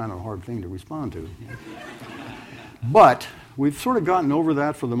thing. That's kind of a hard thing to respond to. But we've sort of gotten over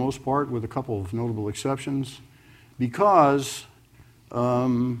that for the most part, with a couple of notable exceptions, because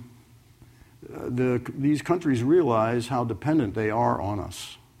these countries realize how dependent they are on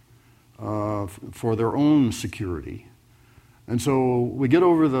us for their own security. And so we get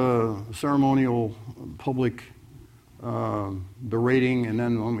over the ceremonial public berating, and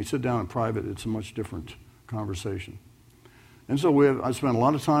then when we sit down in private, it's a much different conversation. And so I spent a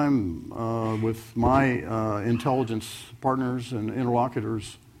lot of time with my intelligence partners and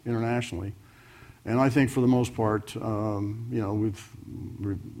interlocutors internationally, and I think for the most part, we've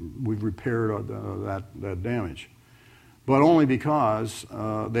repaired that damage, but only because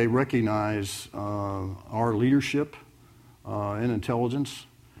they recognize our leadership in intelligence,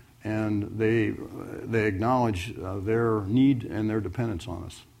 and they acknowledge their need and their dependence on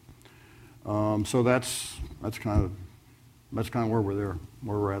us. So that's kind of where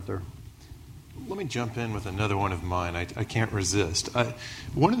we're at there. Let me jump in with another one of mine. I can't resist.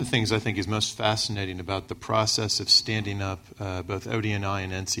 One of the things I think is most fascinating about the process of standing up both ODNI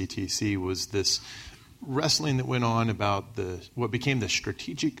and NCTC was this wrestling that went on about what became the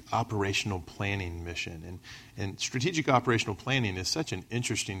strategic operational planning mission. And strategic operational planning is such an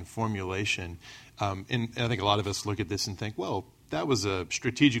interesting formulation. And I think a lot of us look at this and think, well, that was a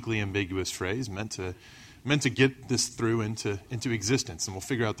strategically ambiguous phrase meant to get this through into existence, and we'll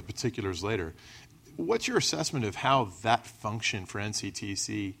figure out the particulars later. What's your assessment of how that function for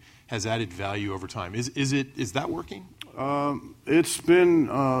NCTC has added value over time? Is that working? It's been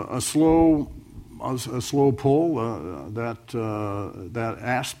a slow pull. That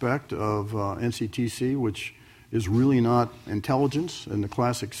aspect of NCTC, which is really not intelligence in the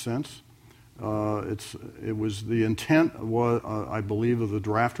classic sense. It was the intent, I believe, of the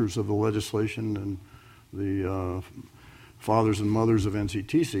drafters of the legislation and the fathers and mothers of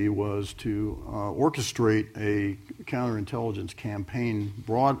NCTC was to orchestrate a counterintelligence campaign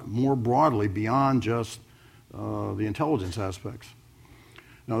more broadly beyond just the intelligence aspects.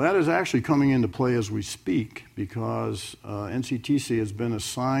 Now that is actually coming into play as we speak, because NCTC has been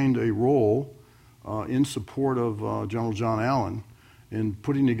assigned a role in support of General John Allen in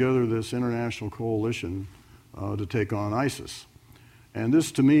putting together this international coalition to take on ISIS. And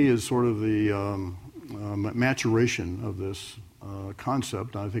this, to me, is sort of the maturation of this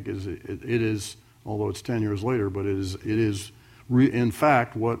concept. I think it is, although it's 10 years later, but it is in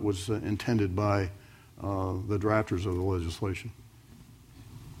fact what was intended by the drafters of the legislation.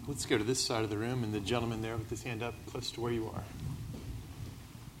 Let's go to this side of the room, and the gentleman there with his hand up close to where you are.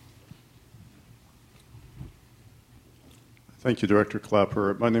 Thank you, Director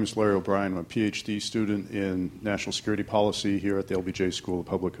Clapper. My name is Larry O'Brien. I'm a PhD student in National Security Policy here at the LBJ School of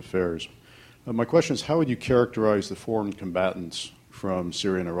Public Affairs. My question is, how would you characterize the foreign combatants from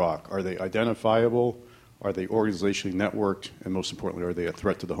Syria and Iraq? Are they identifiable? Are they organizationally networked? And most importantly, are they a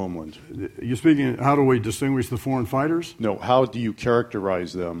threat to the homeland? You're speaking, how do we distinguish the foreign fighters? No, how do you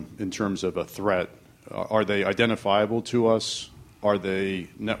characterize them in terms of a threat? Are they identifiable to us? Are they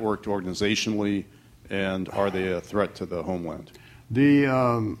networked organizationally? And are they a threat to the homeland?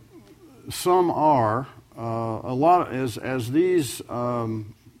 Some are. A lot, as these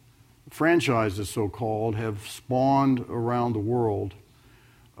franchises, so-called, have spawned around the world,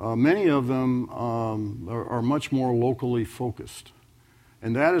 many of them are much more locally focused.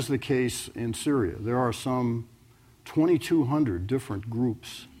 And that is the case in Syria. There are some 2,200 different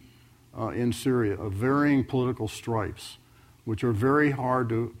groups in Syria of varying political stripes, which are very hard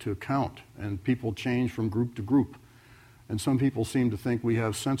to count, and people change from group to group. And some people seem to think we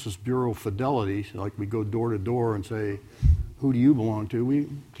have Census Bureau fidelity, like we go door to door and say, who do you belong to? We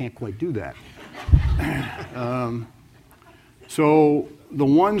can't quite do that. So the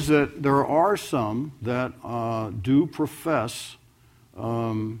ones that, there are some that do profess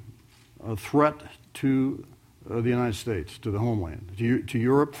a threat to the United States, to the homeland, to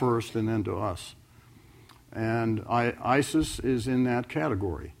Europe first and then to us. And ISIS is in that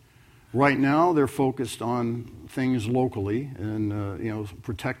category. Right now, they're focused on things locally and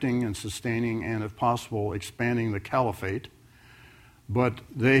protecting and sustaining and, if possible, expanding the caliphate. But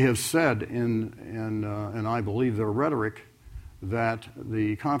they have said, and I believe their rhetoric, that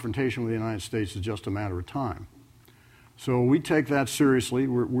the confrontation with the United States is just a matter of time. So we take that seriously.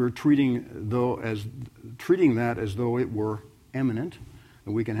 We're treating that as though it were imminent,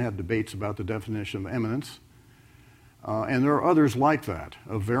 and we can have debates about the definition of imminence. And there are others like that,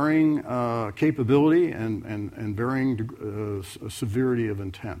 of varying capability and varying severity of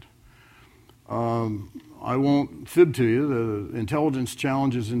intent. I won't fib to you. The intelligence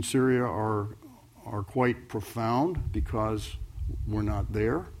challenges in Syria are quite profound because we're not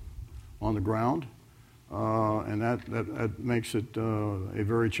there on the ground, and that makes it a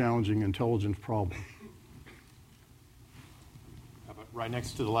very challenging intelligence problem. How about right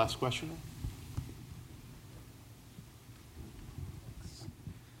next to the last questioner?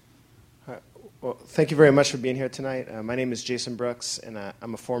 Well, thank you very much for being here tonight. My name is Jason Brooks, and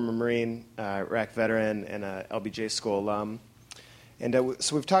I'm a former Marine, Iraq veteran, and a LBJ School alum. And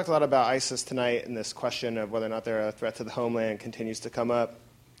so we've talked a lot about ISIS tonight, and this question of whether or not they're a threat to the homeland continues to come up.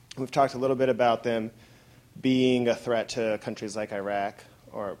 We've talked a little bit about them being a threat to countries like Iraq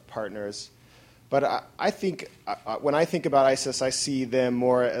or partners. But I think when I think about ISIS, I see them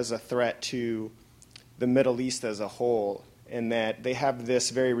more as a threat to the Middle East as a whole, in that they have this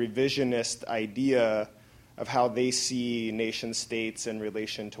very revisionist idea of how they see nation states in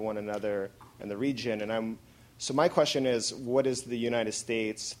relation to one another in the region. So my question is, what is the United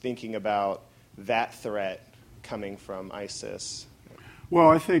States thinking about that threat coming from ISIS? Well,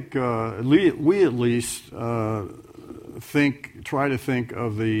 I think we at least try to think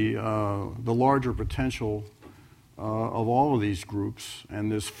of the larger potential of all of these groups and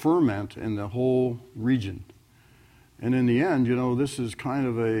this ferment in the whole region. And in the end, this is kind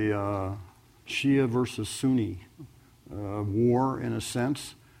of a Shia versus Sunni war in a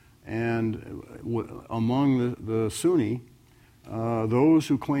sense. And among the Sunni, those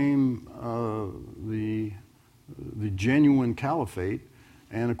who claim the genuine caliphate,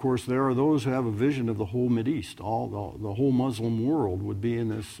 and of course there are those who have a vision of the whole Mideast, the whole Muslim world would be in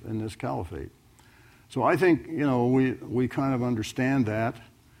this caliphate. So I think we kind of understand that.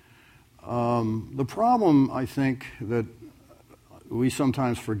 The problem, I think, that we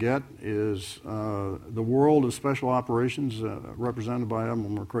sometimes forget is the world of special operations represented by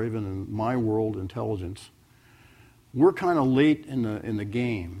Admiral McRaven and my world intelligence. We're kind of late in the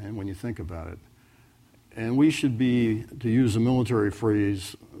game, and when you think about it. And we should be, to use a military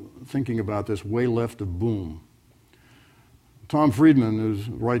phrase, thinking about this way left of boom. Tom Friedman,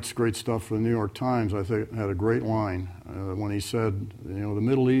 who writes great stuff for the New York Times, I think had a great line when he said, the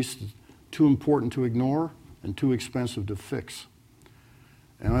Middle East too important to ignore and too expensive to fix.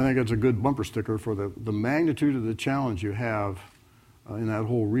 And I think it's a good bumper sticker for the magnitude of the challenge you have in that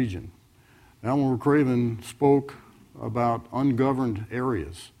whole region. Admiral McRaven spoke about ungoverned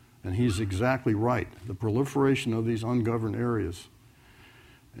areas, and he's exactly right. The proliferation of these ungoverned areas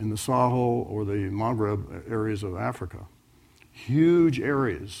in the Sahel or the Maghreb areas of Africa, huge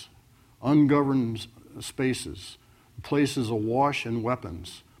areas, ungoverned spaces, places awash in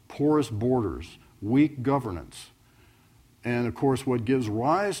weapons, porous borders, weak governance. And of course, what gives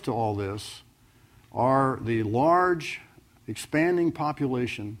rise to all this are the large, expanding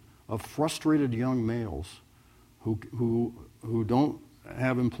population of frustrated young males who don't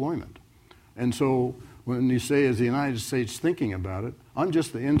have employment. And so when you say, is the United States thinking about it, I'm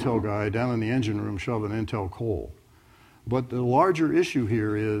just the intel guy down in the engine room shoving intel coal. But the larger issue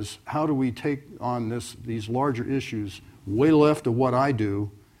here is, how do we take on these larger issues way left of what I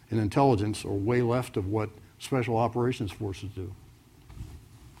do in intelligence or way left of what special operations forces do?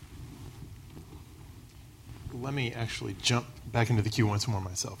 Let me actually jump back into the queue once more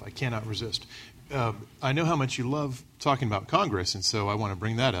myself. I cannot resist. I know how much you love talking about Congress, and so I want to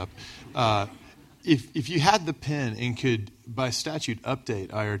bring that up. If you had the pen and could, by statute, update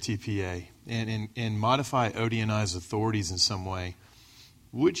IRTPA and modify ODNI's authorities in some way,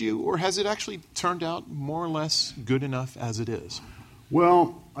 would you, or has it actually turned out more or less good enough as it is?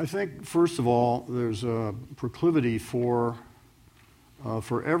 Well, I think, first of all, there's a proclivity for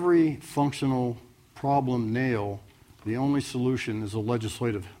every functional problem nail, the only solution is a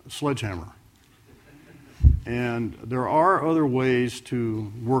legislative sledgehammer. And there are other ways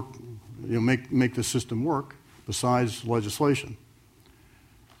to work, make the system work besides legislation.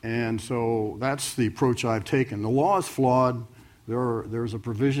 And so that's the approach I've taken. The law is flawed. There's a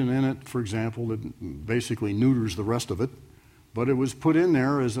provision in it, for example, that basically neuters the rest of it, but it was put in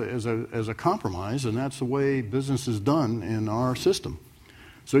there as a compromise, and that's the way business is done in our system.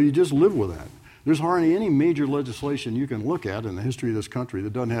 So you just live with that. There's hardly any major legislation you can look at in the history of this country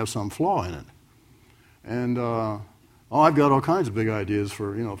that doesn't have some flaw in it. And I've got all kinds of big ideas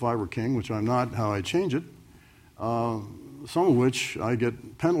for, if I were king, which I'm not, how I'd change it. Some of which I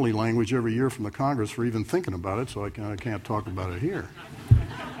get penalty language every year from the Congress for even thinking about it, so I can't talk about it here.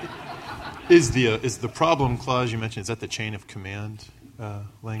 Is the problem clause you mentioned, is that the chain of command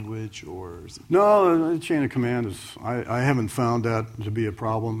language, or is it... No, the chain of command is, I haven't found that to be a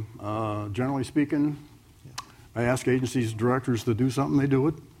problem. Generally speaking, I ask agencies, directors to do something, they do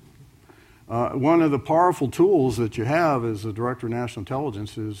it. One of the powerful tools that you have as the Director of National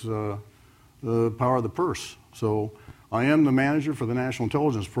Intelligence is the power of the purse. So I am the manager for the National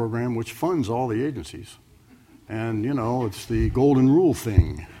Intelligence Program, which funds all the agencies. And, it's the golden rule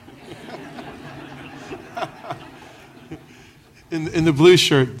thing. In the blue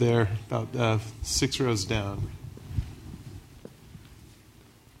shirt there, about 6 rows down.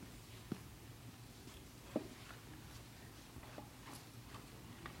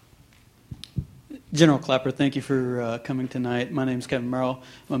 General Clapper, thank you for coming tonight. My name is Kevin Merrill.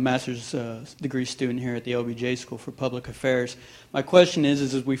 I'm a master's degree student here at the LBJ School for Public Affairs. My question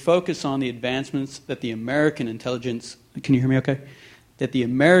is as we focus on the advancements that the American intelligence, can you hear me okay? That the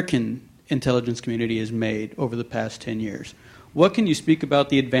American intelligence community has made over the past 10 years. What can you speak about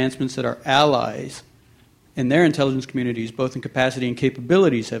the advancements that our allies and their intelligence communities, both in capacity and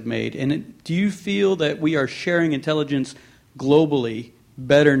capabilities, have made? And do you feel that we are sharing intelligence globally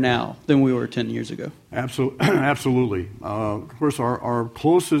better now than we were 10 years ago? Absolutely. Of course, our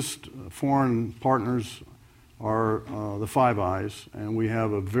closest foreign partners are the Five Eyes, and we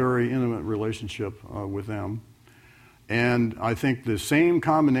have a very intimate relationship with them. And I think the same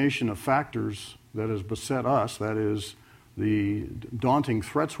combination of factors that has beset us, that is the daunting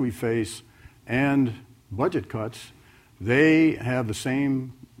threats we face and budget cuts, they have the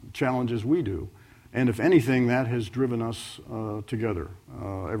same challenges we do. And if anything, that has driven us together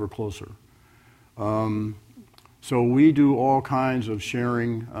ever closer. So we do all kinds of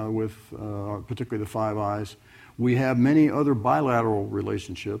sharing with particularly the Five Eyes. We have many other bilateral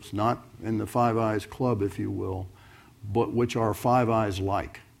relationships, not in the Five Eyes Club, if you will, but which are Five Eyes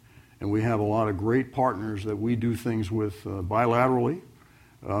like. And we have a lot of great partners that we do things with bilaterally.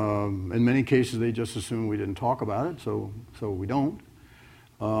 In many cases, they just assume we didn't talk about it, so we don't.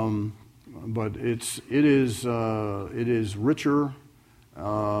 But it is richer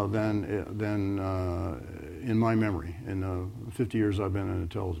than in my memory in the 50 years I've been in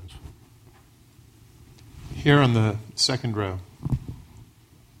intelligence. Here on the second row.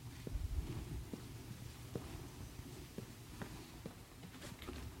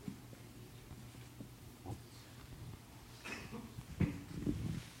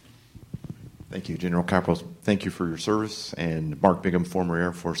 Thank you, General Capros. Thank you for your service. And Mark Bigham, former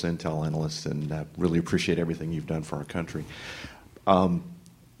Air Force intel analyst, and really appreciate everything you've done for our country.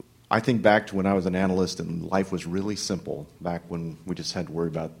 I think back to when I was an analyst and life was really simple, back when we just had to worry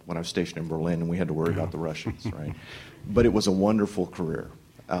about, when I was stationed in Berlin and we had to worry about the Russians, right? But it was a wonderful career.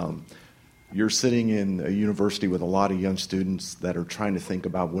 You're sitting in a university with a lot of young students that are trying to think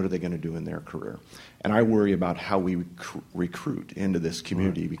about what are they going to do in their career. And I worry about how we recruit into this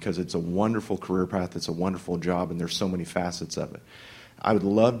community because it's a wonderful career path, it's a wonderful job, and there's so many facets of it. I would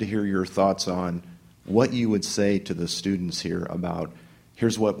love to hear your thoughts on what you would say to the students here about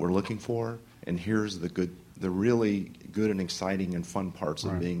here's what we're looking for, and here's the really good and exciting and fun parts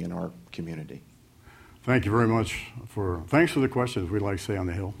of being in our community. Thank you very much thanks for the questions, we like to say on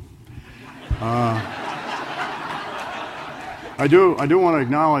the Hill. I do want to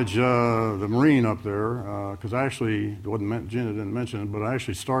acknowledge the Marine up there because I actually Gina didn't mention it, but I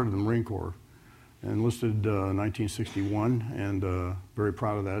actually started the Marine Corps, enlisted in 1961, and very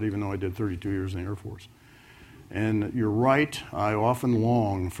proud of that, even though I did 32 years in the Air Force. And you're right, I often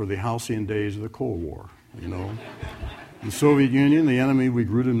long for the halcyon days of the Cold War. The Soviet Union, the enemy we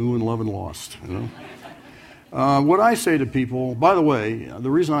grew to know and love and lost. What I say to people, by the way,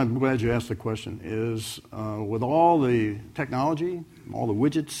 the reason I'm glad you asked the question is with all the technology, all the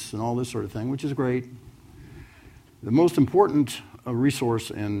widgets and all this sort of thing, which is great, the most important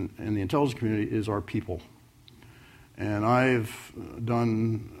resource in the intelligence community is our people. And I've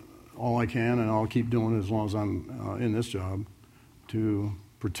done all I can, and I'll keep doing it as long as I'm in this job, to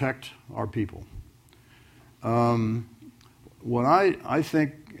protect our people. What I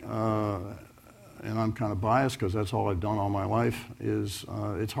think, and I'm kind of biased because that's all I've done all my life, is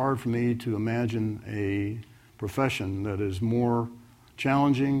it's hard for me to imagine a profession that is more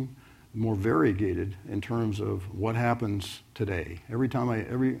challenging, more variegated in terms of what happens today.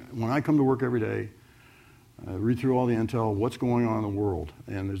 When I come to work every day, I read through all the intel, what's going on in the world,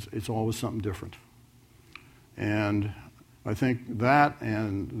 and it's always something different. And I think that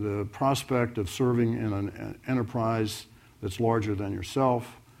and the prospect of serving in an enterprise that's larger than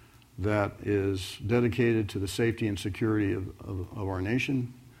yourself, that is dedicated to the safety and security of our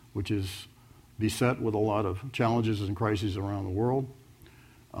nation, which is beset with a lot of challenges and crises around the world,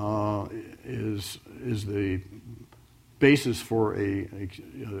 is the basis for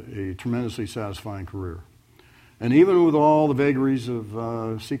a tremendously satisfying career. And even with all the vagaries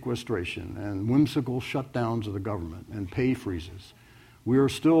of sequestration and whimsical shutdowns of the government and pay freezes, we are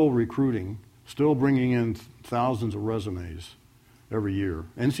still recruiting, still bringing in thousands of resumes every year.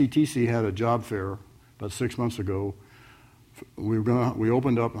 NCTC had a job fair about 6 months ago. We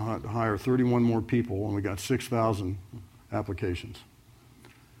opened up to hire 31 more people, and we got 6,000 applications.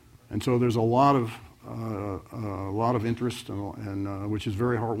 And so there's a lot of interest, and which is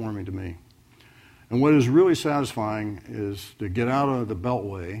very heartwarming to me. And what is really satisfying is to get out of the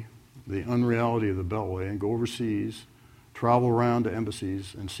Beltway, the unreality of the Beltway, and go overseas, travel around to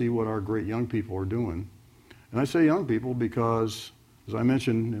embassies, and see what our great young people are doing. And I say young people because, as I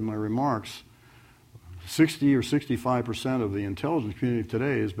mentioned in my remarks, 60 or 65% of the intelligence community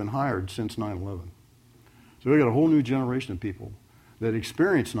today has been hired since 9/11. So we've got a whole new generation of people that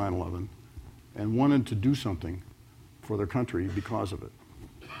experienced 9/11 and wanted to do something for their country because of it.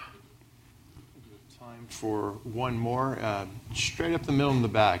 Time for one more, straight up the middle in the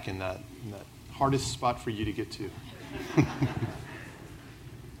back, in that hardest spot for you to get to.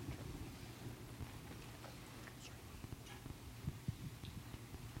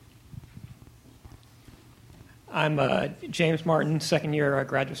 I'm James Martin, second year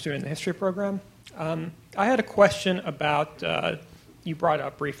graduate student in the history program. I had a question about, you brought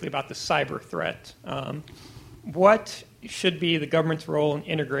up briefly about the cyber threat. What should be the government's role in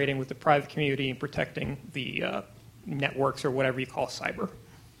integrating with the private community and protecting the networks or whatever you call cyber?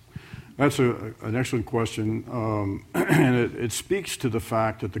 That's an excellent question, and it speaks to the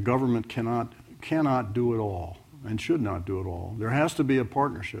fact that the government cannot do it all and should not do it all. There has to be a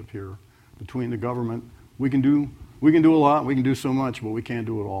partnership here between the government. We can do a lot, we can do so much, but we can't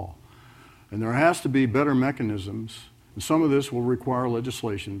do it all. And there has to be better mechanisms. And some of this will require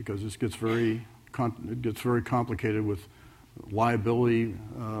legislation because this gets very complicated with liability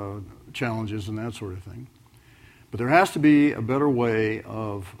challenges and that sort of thing. But there has to be a better way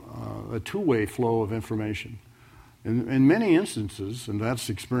of a two-way flow of information. In many instances, and that's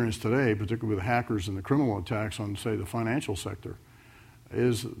experienced today, particularly with hackers and the criminal attacks on, say, the financial sector,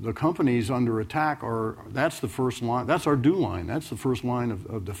 is the companies under attack that's the first line, that's our do line, that's the first line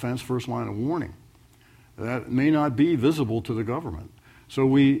of defense, first line of warning. That may not be visible to the government. So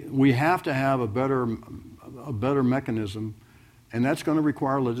we have to have a better mechanism, and that's going to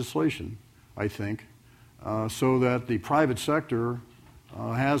require legislation, I think, so that the private sector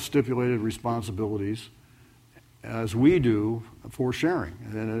has stipulated responsibilities, as we do, for sharing.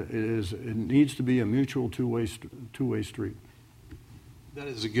 And it needs to be a mutual two-way street. That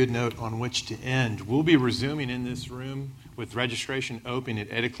is a good note on which to end. We'll be resuming in this room with registration open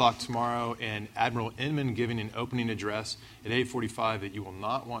at 8 o'clock tomorrow and Admiral Inman giving an opening address at 8:45 that you will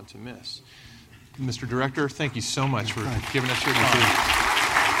not want to miss. Mr. Director, thank you so much for giving us your time.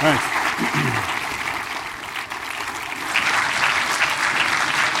 Thanks.